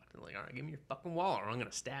talk. They're like, all right, give me your fucking wallet or I'm going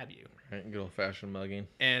to stab you. Right, good old-fashioned mugging.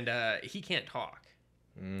 And he can't talk.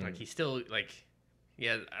 Like, he's still, like...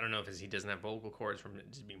 Yeah, I don't know if he doesn't have vocal cords from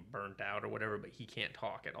just being burnt out or whatever, but he can't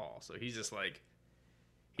talk at all. So he's just like...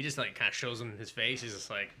 He just, like, kind of shows him his face. He's just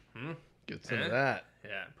like, Get some of that.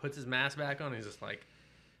 Yeah, puts his mask back on. He's just like,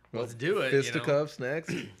 let's do it. Fisticuffs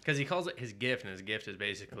next. Because he calls it his gift, and his gift is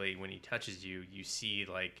basically when he touches you, you see,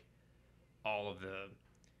 like, all of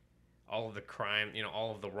the crime,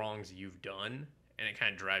 all of the wrongs you've done, and it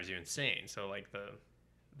kind of drives you insane. So, like,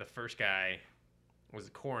 the first guy was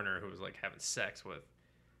a coroner who was, like, having sex with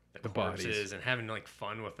the corpses bodies. And having, like,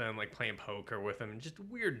 fun with them, like, playing poker with them, and just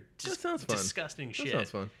weird, just disgusting shit. That sounds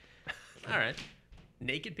fun. All right.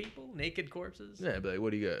 Naked people? Naked corpses? Yeah, but like,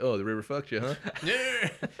 what do you got? Oh, the river fucked you, huh?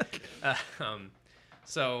 Yeah.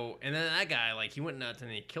 So, and then that guy, like, he went nuts and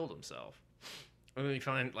then he killed himself. And then you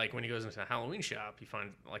find, like, when he goes into a Halloween shop, you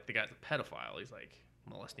find, like, the guy's a pedophile. He's, like,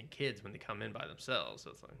 molesting kids when they come in by themselves. So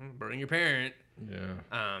it's like, bring your parent.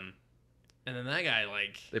 Yeah. And then that guy,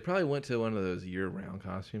 like... They probably went to one of those year-round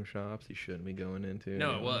costume shops you shouldn't be going into.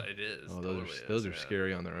 No, well, it is. Oh, those are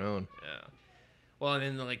scary on their own. Yeah. Well, and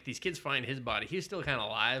then, like, these kids find his body. He was still kind of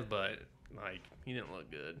alive, but, like, he didn't look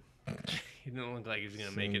good. He didn't look like he was going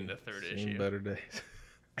to make it into third issue. Better days.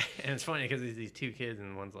 And it's funny because these two kids,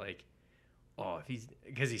 and one's like, oh, if he's...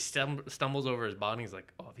 Because he stumbles over his body, and he's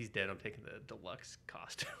like, oh, if he's dead, I'm taking the deluxe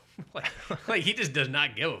costume. like, he just does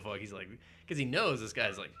not give a fuck. He's like... Because he knows this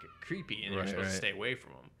guy's, like, creepy, and you're supposed to stay away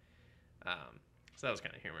from him. So that was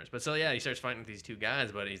kind of humorous. But so, yeah, he starts fighting with these two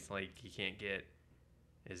guys, but he's like, he can't get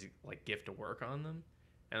his, like, gift to work on them.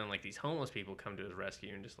 And then, like, these homeless people come to his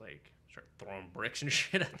rescue and just, like, start throwing bricks and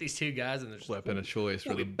shit at these two guys. And they're just weapon of choice.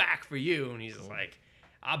 We'll be back for you. And he's just like,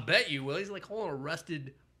 I bet you will. He's, like, holding a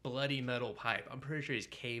rusted, bloody metal pipe. I'm pretty sure he's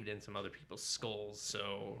caved in some other people's skulls.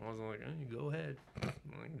 So I was like, oh, you go ahead.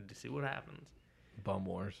 Like, to see what happens. Bum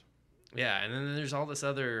wars. Yeah, and then there's all this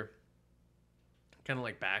other kind of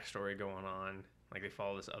like backstory going on. Like they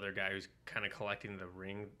follow this other guy who's kind of collecting the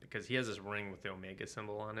ring because he has this ring with the Omega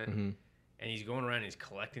symbol on it, and he's going around and he's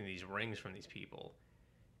collecting these rings from these people.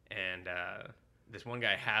 And this one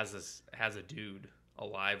guy has a dude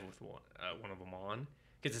alive with one of them on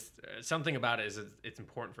because something about it is it's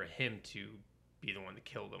important for him to be the one to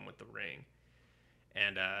kill them with the ring.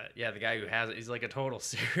 And the guy who has it, he's like a total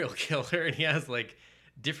serial killer, and he has like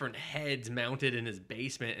different heads mounted in his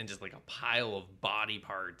basement and just like a pile of body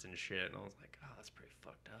parts and shit. And I was like, oh, that's pretty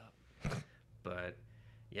fucked up. But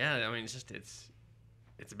yeah, I mean,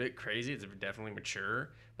 it's a bit crazy. It's definitely mature,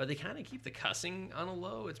 but they kind of keep the cussing on a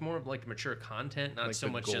low. It's more of like mature content, not like so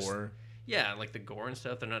much gore. Like the gore and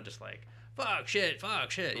stuff. They're not just like fuck shit.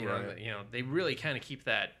 You know, they really kind of keep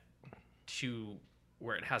that to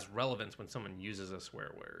where it has relevance when someone uses a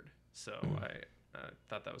swear word. So I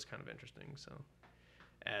thought that was kind of interesting. So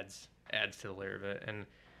adds to the layer of it. And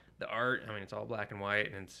the art, I mean, it's all black and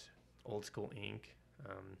white and it's old school ink.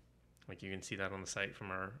 Like you can see that on the site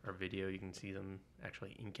from our video. You can see them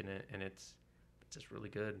actually inking it, and it's just really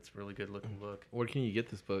good. It's a really good looking book. Where can you get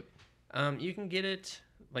this book? You can get it,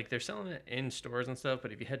 like they're selling it in stores and stuff,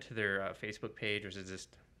 but if you head to their Facebook page, which is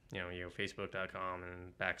just, facebook.com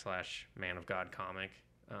and /Man of God comic,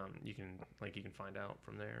 you can find out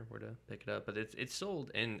from there where to pick it up. But it's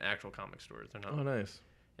sold in actual comic stores. They're not. Oh, nice.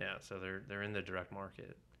 Yeah, so they're in the direct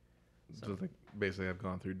market. So like basically, I've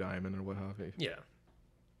gone through Diamond or what have you. Yeah.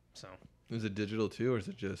 So. Is it digital too, or is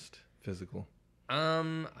it just physical?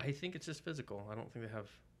 I think it's just physical. I don't think they have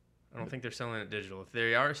I don't think they're selling it digital. If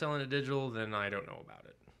they are selling it digital, then I don't know about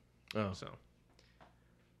it. Oh, So,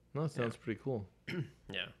 no, that sounds pretty cool.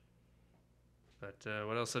 yeah. But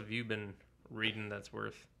what else have you been reading that's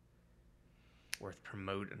worth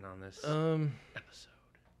promoting on this episode?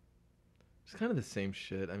 It's kind of the same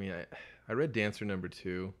shit. I mean, I read Dancer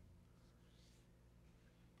 #2.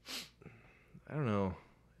 I don't know.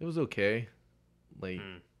 It was okay. Like,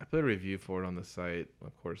 I put a review for it on the site,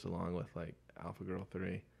 of course, along with, like, Alpha Girl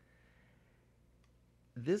 3.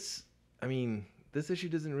 This issue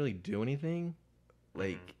doesn't really do anything.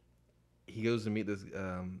 Like, he goes to meet this,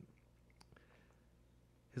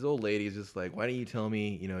 his old lady is just like, why didn't you tell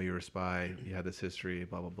me, you're a spy, you had this history,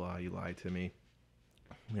 blah, blah, blah, you lied to me.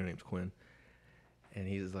 Her name's Quinn. And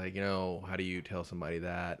he's like, how do you tell somebody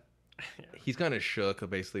that? Yeah. He's kind of shook of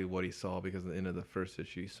basically what he saw, because at the end of the first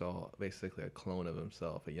issue, he saw basically a clone of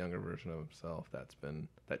himself, a younger version of himself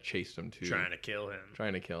that chased him to trying to kill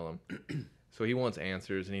him. So he wants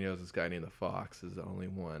answers, and he knows this guy named the Fox is the only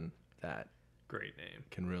one that great name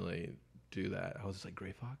can really do that. I was just like,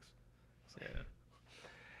 Gray Fox? Yeah.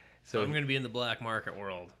 So I'm going to be in the black market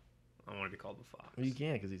world. I want to be called the Fox. You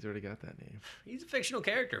can't, because he's already got that name. He's a fictional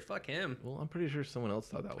character. Fuck him. Well, I'm pretty sure someone else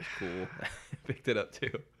thought that was cool. Picked it up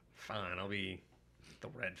too. Fine, I'll be the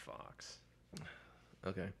Red Fox.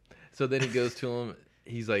 Okay. So then he goes to him.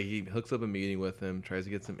 He's like, he hooks up a meeting with him, tries to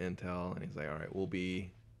get some intel, and he's like, all right, we'll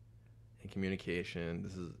be in communication.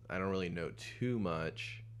 I don't really know too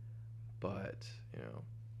much, but,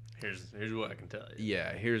 Here's what I can tell you.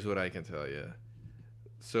 Yeah, here's what I can tell you.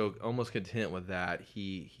 So almost content with that,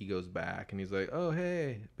 he goes back, and he's like, oh,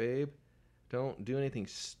 hey, babe, don't do anything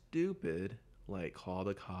stupid, like call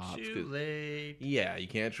the cops. Too late. Yeah, you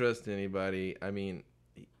can't trust anybody. I mean,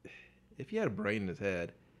 if he had a brain in his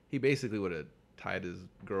head, he basically would have tied his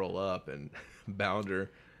girl up and bound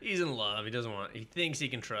her. He's in love. He thinks he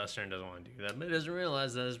can trust her and doesn't want to do that, but he doesn't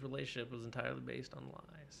realize that his relationship was entirely based on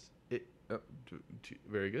lies.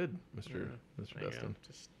 Very good, Mr. Dustin.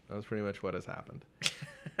 That was pretty much what has happened.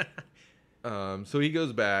 So he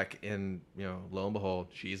goes back, and lo and behold,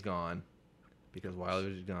 she's gone, because while he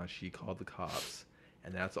was gone, she called the cops,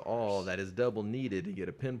 and that's all that is double needed to get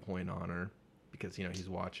a pinpoint on her, because he's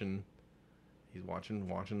watching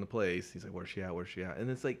the place. He's like, where's she at? And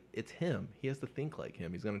it's like, it's him. He has to think like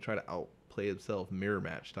him. He's gonna try to outplay himself, mirror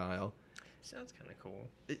match style. Sounds kind of cool.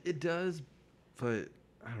 It does, but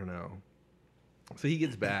I don't know. So he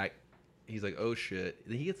gets back. He's like, oh shit.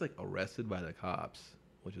 Then he gets like arrested by the cops,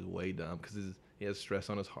 which is way dumb, because he has stress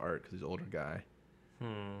on his heart because he's an older guy.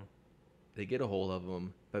 They get a hold of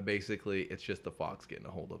him, but basically it's just the Fox getting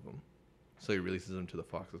a hold of him. So he releases him to the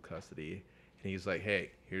Fox's custody, and he's like,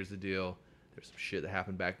 hey, here's the deal. There's some shit that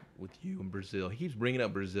happened back with you in Brazil. He keeps bringing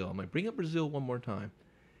up Brazil. I'm like, bring up Brazil one more time.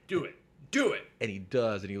 Do it. And he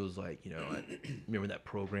does, and he was like, remember that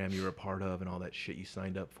program you were a part of and all that shit you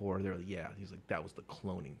signed up for? They're like, yeah. He's like, that was the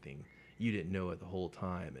cloning thing. You didn't know it the whole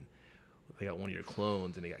time, and they got one of your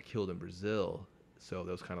clones, and they got killed in Brazil. So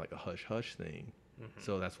that was kind of like a hush-hush thing. Mm-hmm.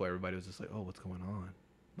 So that's why everybody was just like, oh, what's going on?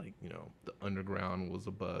 Like, the underground was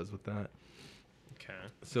a buzz with that. Okay.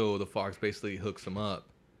 So the Fox basically hooks him up.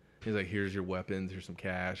 He's like, here's your weapons, here's some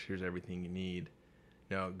cash, here's everything you need.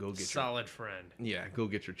 Now go get solid friend. Yeah, go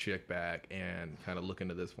get your chick back and kind of look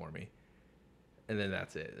into this for me. And then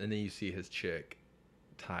that's it. And then you see his chick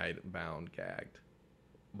tied, bound, gagged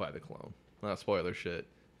by the clone. Not spoiler shit.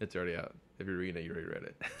 It's already out. If you're reading it, you already read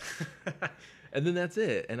it. And then that's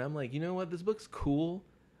it. And I'm like, you know what? This book's cool.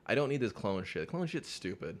 I don't need this clone shit. Clone shit's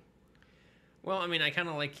stupid. Well, I mean, I kind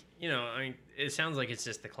of like, it sounds like it's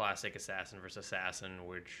just the classic assassin versus assassin,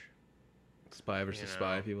 which... Spy versus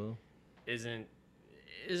spy, if you will. Isn't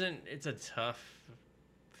it's a tough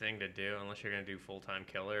thing to do unless you're going to do full-time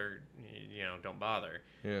killer, don't bother.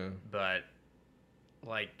 Yeah. But,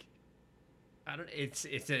 like, it's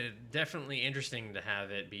definitely interesting to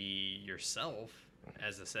have it be yourself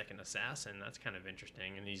as the second assassin. That's kind of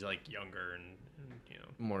interesting. And he's, like, younger and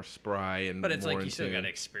more spry and but it's more like you still got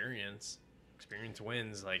experience. Experience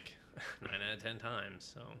wins, like, 9 out of 10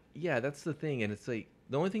 times, so. Yeah, that's the thing. And it's like,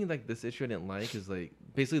 the only thing like this issue I didn't like is like,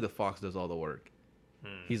 basically the Fox does all the work.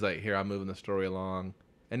 He's like, here, I'm moving the story along.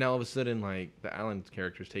 And now all of a sudden, like, the Alan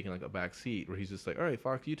character's taking like a back seat where he's just like, all right,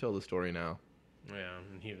 Fox, you tell the story now. Yeah,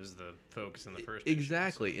 and he was the focus in the first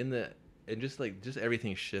exactly. issue, so. And just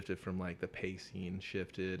everything shifted from like the pacing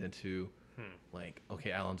shifted into like,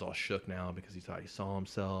 okay, Alan's all shook now because he thought he saw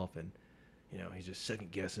himself, and he's just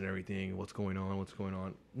second guessing everything. What's going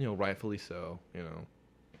on? Rightfully so.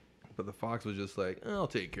 But the Fox was just like, I'll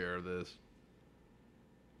take care of this.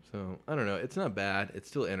 So I don't know. It's not bad. It's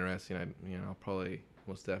still interesting. I'll probably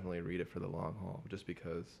most definitely read it for the long haul, just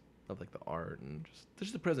because of like the art and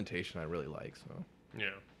just the presentation I really like. So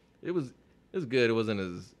Yeah. it was good. It wasn't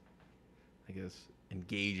as, I guess,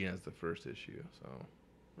 engaging as the first issue. So,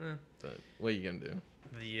 but what are you gonna do?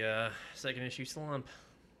 The second issue slump.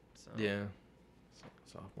 So, Yeah,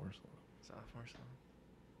 sophomore slump. Sophomore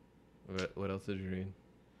slump. What else did you read?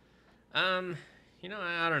 I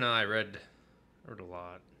don't know. I read a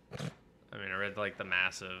lot. I mean, I read like The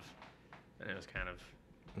Massive, and it was kind of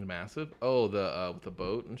Massive. Oh, the with the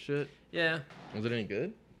boat and shit. yeah. Was it any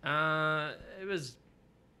good? It was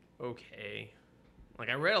okay. Like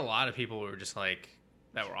I read a lot of people who were just like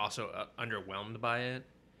that were also underwhelmed by it.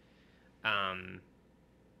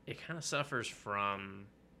 It kind of suffers from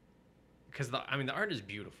because the art is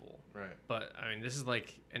beautiful, Right. but I mean this is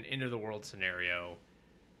like an end of the world scenario.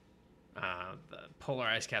 The polar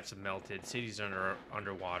ice caps have melted, cities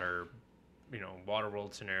underwater, water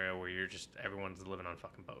world scenario where everyone's living on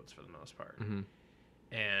fucking boats for the most part,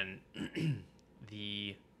 and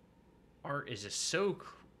the art is just so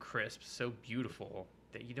crisp, so beautiful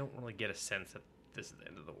that you don't really get a sense that this is the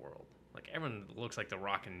end of the world. Like everyone looks like they're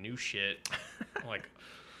rocking new shit. Like,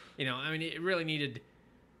 it really needed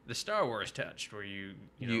the Star Wars touch where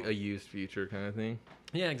a used future kind of thing.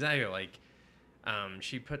 Yeah, exactly. Like,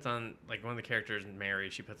 she puts on like one of the characters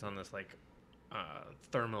married. She puts on this like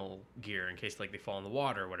thermal gear in case like they fall in the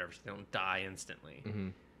water or whatever, so they don't die instantly. Mm-hmm.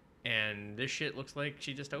 And this shit looks like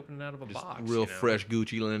she just opened it out of a box. Real fresh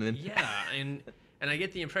Gucci linen. Yeah, and I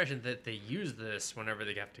get the impression that they use this whenever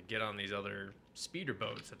they have to get on these other speeder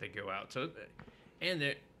boats that they go out. So,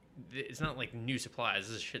 and it's not like new supplies.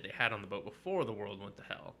 This is shit they had on the boat before the world went to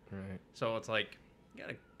hell. Right. So it's like you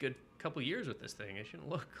got a good couple years with this thing. It shouldn't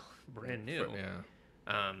look brand new.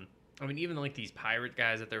 Yeah. Even like these pirate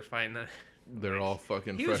guys that they're fighting, they're all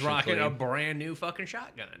fucking. He fresh was rocking and a clean. brand new fucking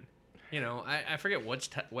shotgun. I forget what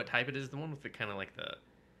type it is. The one with the kind of like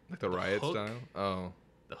the riot hook, style. Oh.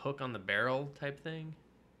 The hook on the barrel type thing,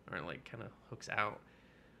 or it like kind of hooks out.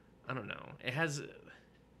 I don't know. It's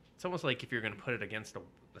almost like if you're gonna put it against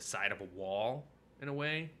the side of a wall in a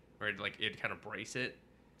way, or it'd kind of brace it.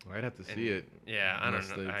 I'd have to see it. Yeah, I don't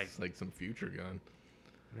know. It's like some future gun.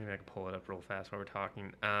 Maybe I can pull it up real fast while we're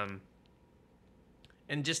talking.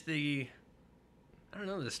 And just I don't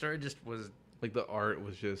know. The story just was like the art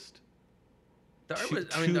was just. The art too, was,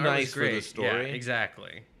 too the art nice was great. for the story. Yeah,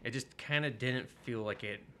 exactly. It just kind of didn't feel like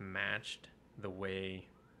it matched the way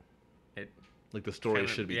it. Like the story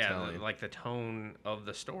should be telling. Like the tone of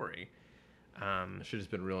the story. It should have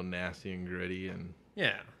just been real nasty and gritty and.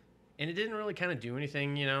 Yeah, and it didn't really kind of do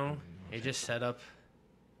anything, It just set up,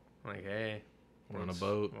 like, hey, we're on a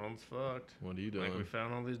boat. World's fucked. What are you doing? Like we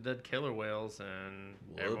found all these dead killer whales, and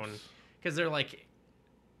Whoops. everyone, because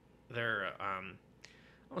they're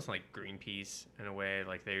almost like Greenpeace in a way,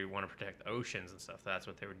 like they want to protect the oceans and stuff. That's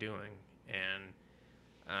what they were doing, and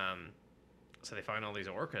so they find all these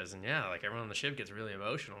orcas, and yeah, like everyone on the ship gets really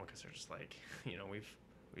emotional because they're just like,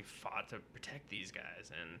 we've fought to protect these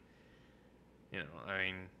guys, and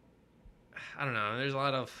I don't know. There's a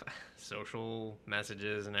lot of social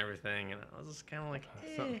messages and everything, and I was just kind of like,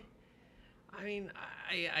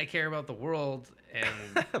 I care about the world,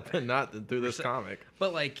 and but not through this comic.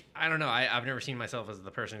 But like, I don't know. I've never seen myself as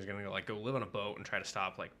the person who's gonna go live on a boat and try to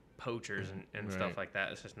stop like poachers and stuff like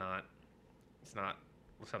that. It's just not. It's not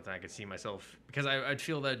something I could see myself because I'd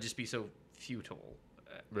feel that'd just be so futile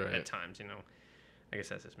at times. I guess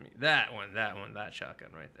that's just me. That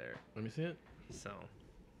shotgun right there. Let me see it. So,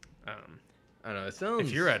 I don't know. It sounds.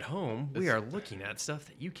 if you're at home, we are looking at stuff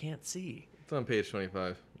that you can't see. It's on page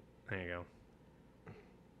 25. There you go. Of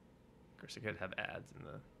course, it could have ads in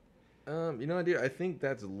the. Dude, I think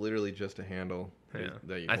that's literally just a handle. Yeah.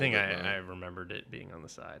 That you I think hold it by. I remembered it being on the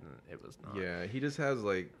side, and it was not. Yeah, he just has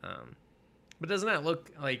like. But doesn't that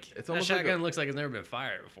look like It's that almost shotgun looks like it's never been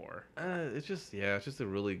fired before? It's just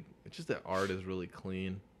the art is really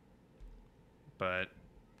clean. But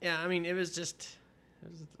yeah, it was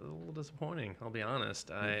a little disappointing. I'll be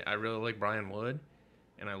honest. I really like Brian Wood,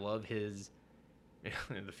 and I love his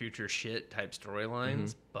the future shit type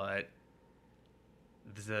storylines. But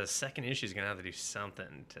the second issue is gonna have to do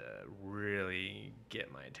something to really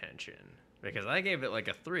get my attention. Because I gave it like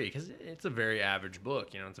a 3, because it's a very average book,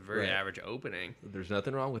 it's a very average opening. There's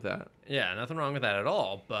nothing wrong with that. Yeah, nothing wrong with that at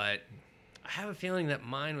all, but I have a feeling that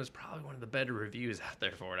mine was probably one of the better reviews out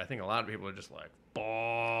there for it. I think a lot of people are just like,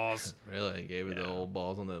 balls. Really? I gave it the old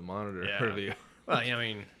balls on the monitor review. Well,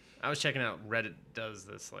 I was checking out, Reddit does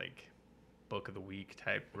this like book of the week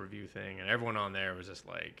type review thing, and everyone on there was just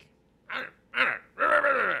like,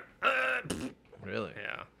 Really?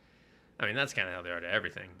 Yeah. That's kind of how they are to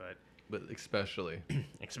everything, but especially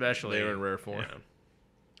they were in rare form.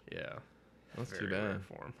 Yeah. That's Very too bad. rare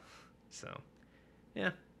for him. So,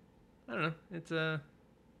 yeah. I don't know.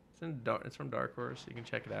 It's from Dark Horse. You can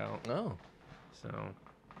check it out. Oh. So,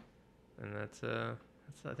 and that's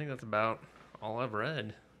I think that's about all I've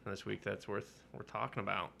read this week that's we're talking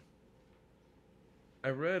about. I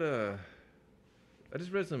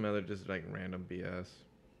just read some other just like random BS.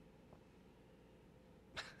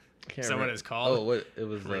 I can't Is that what remember. it's called? Oh, what it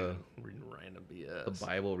was Reading random BS. the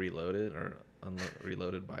Bible Reloaded or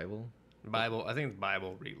Reloaded Bible. Bible. I think it's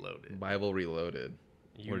Bible Reloaded. Bible Reloaded.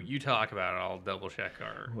 You talk about it. I'll double check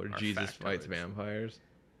Where our Jesus fights factoids. vampires.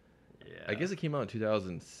 Yeah. I guess it came out in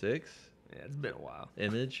 2006. Yeah, it's been a while.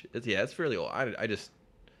 Image. It's fairly old. I don't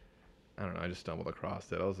know. I just stumbled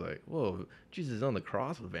across it. I was like, whoa, Jesus is on the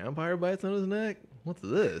cross with vampire bites on his neck? What's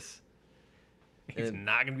this? He's And-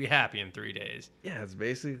 not gonna be happy in 3 days. Yeah, it's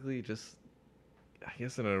basically just, I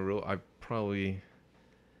guess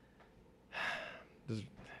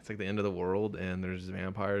it's like the end of the world, and there's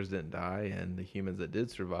vampires didn't die, and the humans that did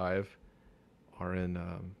survive are in,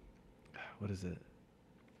 what is it?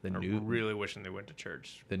 I'm really wishing they went to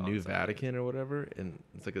church. The on new Sundays. Vatican or whatever, and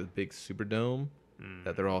it's like a big Superdome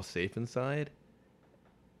that they're all safe inside,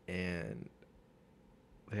 and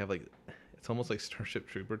they have like, it's almost like Starship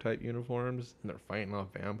Trooper type uniforms, and they're fighting off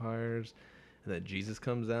vampires, and then Jesus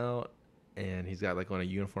comes out, and he's got like on a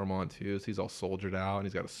uniform on too, so he's all soldiered out, and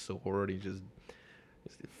he's got a sword, he's just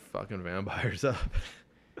fucking vampires up.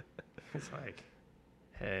 It's like,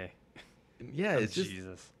 hey, Yeah, it's just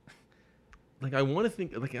Jesus. like I want to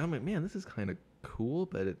think like I'm like, man, this is kind of cool,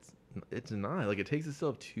 but it's not. Like it takes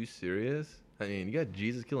itself too serious. I mean, you got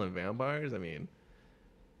Jesus killing vampires. I mean,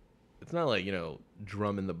 it's not like,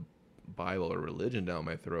 drumming the Bible or religion down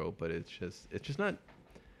my throat, but it's just not.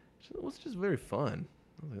 It's just very fun.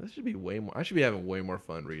 I was like, this should be way more. I should be having way more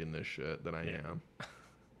fun reading this shit than I am.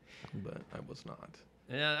 But I was not.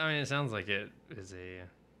 Yeah, I mean, it sounds like it is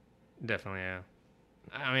definitely a.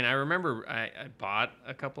 I mean, I remember I bought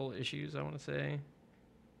a couple issues, I want to say,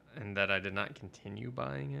 and that I did not continue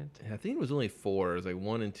buying it. I think it was only 4. It was like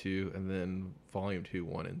 1 and 2, and then Volume 2,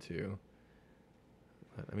 1 and 2.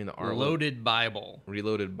 But, I mean, the art. Loaded Bible.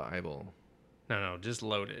 Reloaded Bible. No, just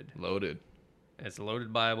Loaded. Loaded. It's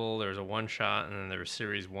Loaded Bible. There's a one shot, and then there's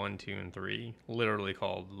series 1, 2, and 3, literally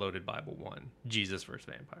called Loaded Bible 1, Jesus vs.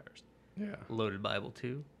 Vampires. Yeah. Loaded Bible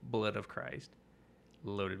 2, Blood of Christ.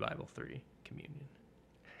 Loaded Bible 3, Communion.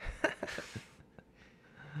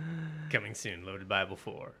 Coming soon, Loaded Bible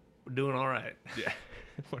 4. We're doing all right. Yeah.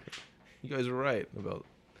 You guys were right about.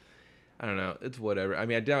 I don't know. It's whatever. I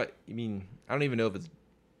mean, I doubt. I don't even know if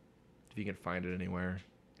you can find it anywhere.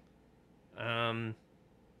 Yeah,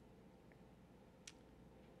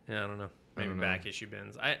 I don't know. I Maybe don't know. back issue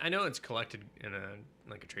bins. I know it's collected in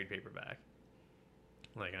a trade paperback.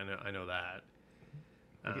 Like I know that.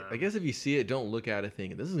 I guess if you see it, don't look at it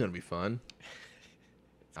thinking this is gonna be fun.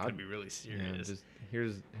 It's gonna be really serious. Yeah, just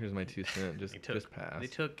here's my 2 cents. Just pass. They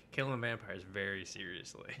took killing vampires very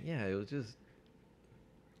seriously. Yeah, it was just.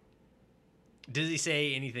 Does he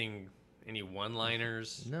say anything? Any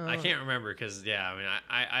one-liners? No. I can't remember because I mean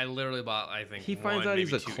I literally bought I think He finds one, out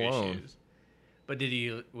he's maybe a 2 clone. issues. But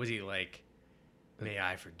was he like, may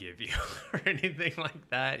I forgive you or anything like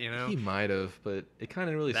that? He might have, but it kind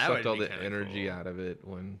of really That sucked would all be the kinda energy cool. out of it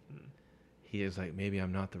when he is like, maybe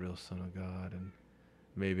I'm not the real Son of God, and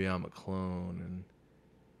maybe I'm a clone, and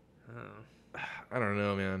Oh, I don't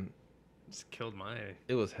know, man. just killed my.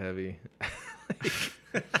 It was heavy.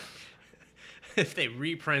 If they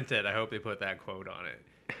reprint it, I hope they put that quote on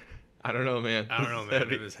it. I don't know, man. I don't know, It was man.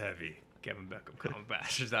 heavy. It was heavy. Kevin Beckham,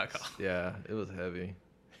 comicbastards.com. Yeah, it was heavy.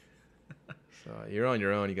 So you're on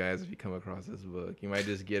your own, you guys. If you come across this book, you might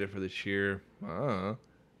just get it for the sheer. Let's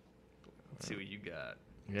see what you got.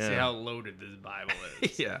 Yeah. See how loaded this Bible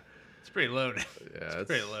is. Yeah. It's pretty loaded. Yeah, It's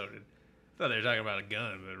pretty loaded. I thought they were talking about a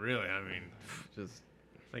gun, but really, I mean, just.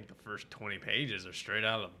 I think the first 20 pages are straight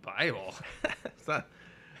out of the Bible. It's not.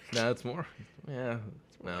 No, it's more. Yeah.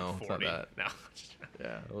 No, it's not 40. that. No.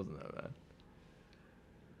 Yeah, it wasn't that bad.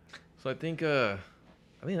 So I think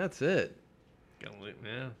that's it.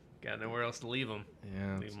 Got nowhere else to leave them.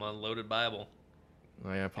 Yeah. Leave them on Loaded Bible.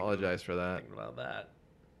 I apologize for that. Thinking about that.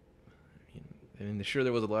 I mean, sure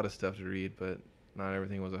there was a lot of stuff to read, but not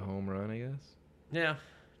everything was a home run, I guess. Yeah.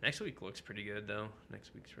 Next week looks pretty good, though.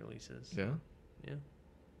 Next week's releases. Yeah. Yeah.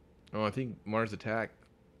 Oh, I think Mars Attack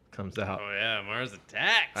comes out. Oh, yeah. Mars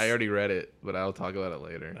Attacks. I already read it, but I'll talk about it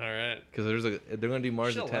later. All right. Because they're gonna do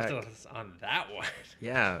Mars Should've Attack. left us on that one.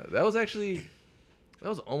 Yeah, that was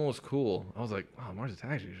almost cool. I was like, wow, Mars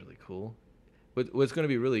Attack is usually cool. What's going to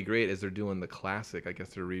be really great is they're doing the classic. I guess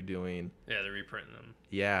they're redoing. Yeah, they're reprinting them.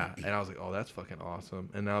 Yeah, and I was like, oh, that's fucking awesome.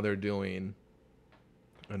 And now they're doing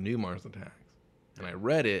a new Mars Attacks, and I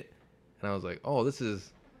read it, and I was like, oh, this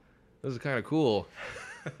is kind of cool.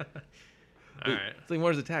 All right. It's like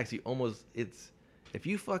Mars Attacks. If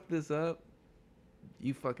you fuck this up,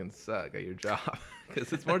 you fucking suck at your job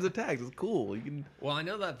because it's Mars Attacks. It's cool. You can. Well, I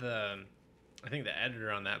know that I think the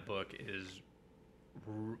editor on that book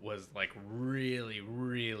was like really,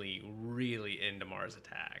 really, really into Mars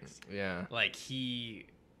Attacks. Yeah. Like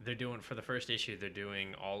they're doing for the first issue. They're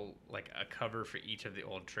doing all like a cover for each of the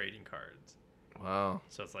old trading cards. Wow.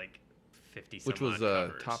 So it's like 50. Which was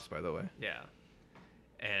covers. Tops, by the way. Yeah.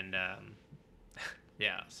 And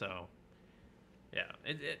yeah. So yeah.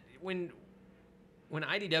 When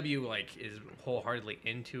IDW like is wholeheartedly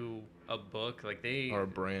into a book, like or a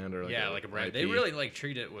brand or like a brand, IP. they really like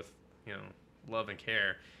treat it with love and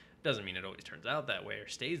care. Doesn't mean it always turns out that way or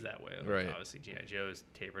stays that way. Right. Obviously, G.I. Joe's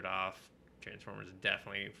tapered off. Transformers is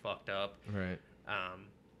definitely fucked up. Right.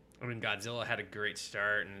 I mean, Godzilla had a great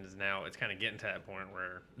start, and it's kind of getting to that point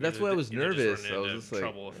where that's why I was nervous. I was just like,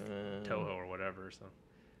 trouble with Toho or whatever. So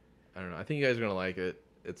I don't know. I think you guys are gonna like it.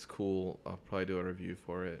 It's cool. I'll probably do a review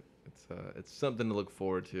for it. It's something to look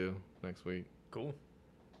forward to next week. Cool.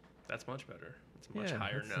 That's much better. It's a much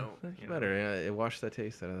higher note. That's better. Yeah, it washed that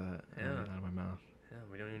taste out of Yeah. out of my mouth. Yeah,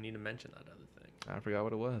 we don't even need to mention that other thing. I forgot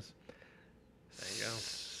what it was. There you go.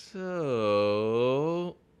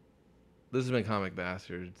 So this has been Comic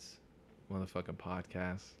Bastards, motherfucking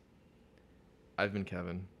podcast. I've been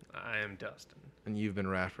Kevin. I am Dustin. And you've been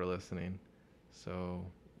Raph for listening. So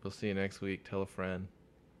we'll see you next week. Tell a friend.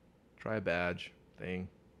 Try a badge thing.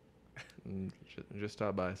 And just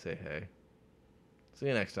stop by, say hey. See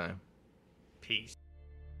you next time. Peace.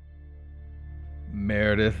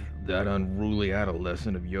 Meredith, that unruly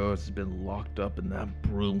adolescent of yours has been locked up in that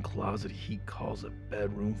broom closet he calls a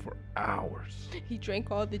bedroom for hours. He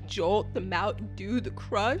drank all the Jolt, the Mountain Dew, the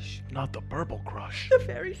Crush. Not the Purple Crush. The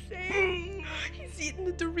very same. He's eating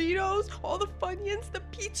the Doritos, all the Funyuns, the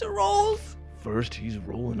pizza rolls. First he's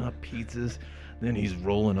rolling up pizzas, then he's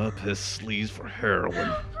rolling up his sleeves for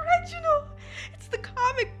heroin. Reginald, it's the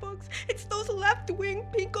comic books. It's those left-wing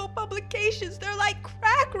pinko publications. They're like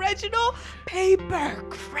crack, Reginald. Paper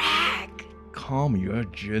crack. Calm your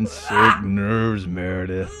ginseng nerves,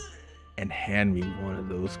 Meredith, and hand me one of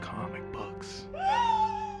those comic books.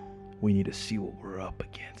 We need to see what we're up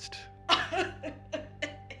against.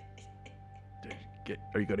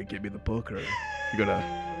 Are you gonna give me the book, or you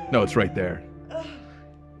gonna? No, it's right there.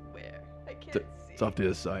 Where? I can't see. It's off to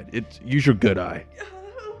the side. Use your good eye.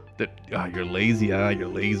 Your lazy eye, your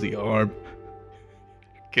lazy arm.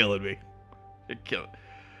 You're killing me.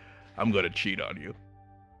 I'm gonna cheat on you.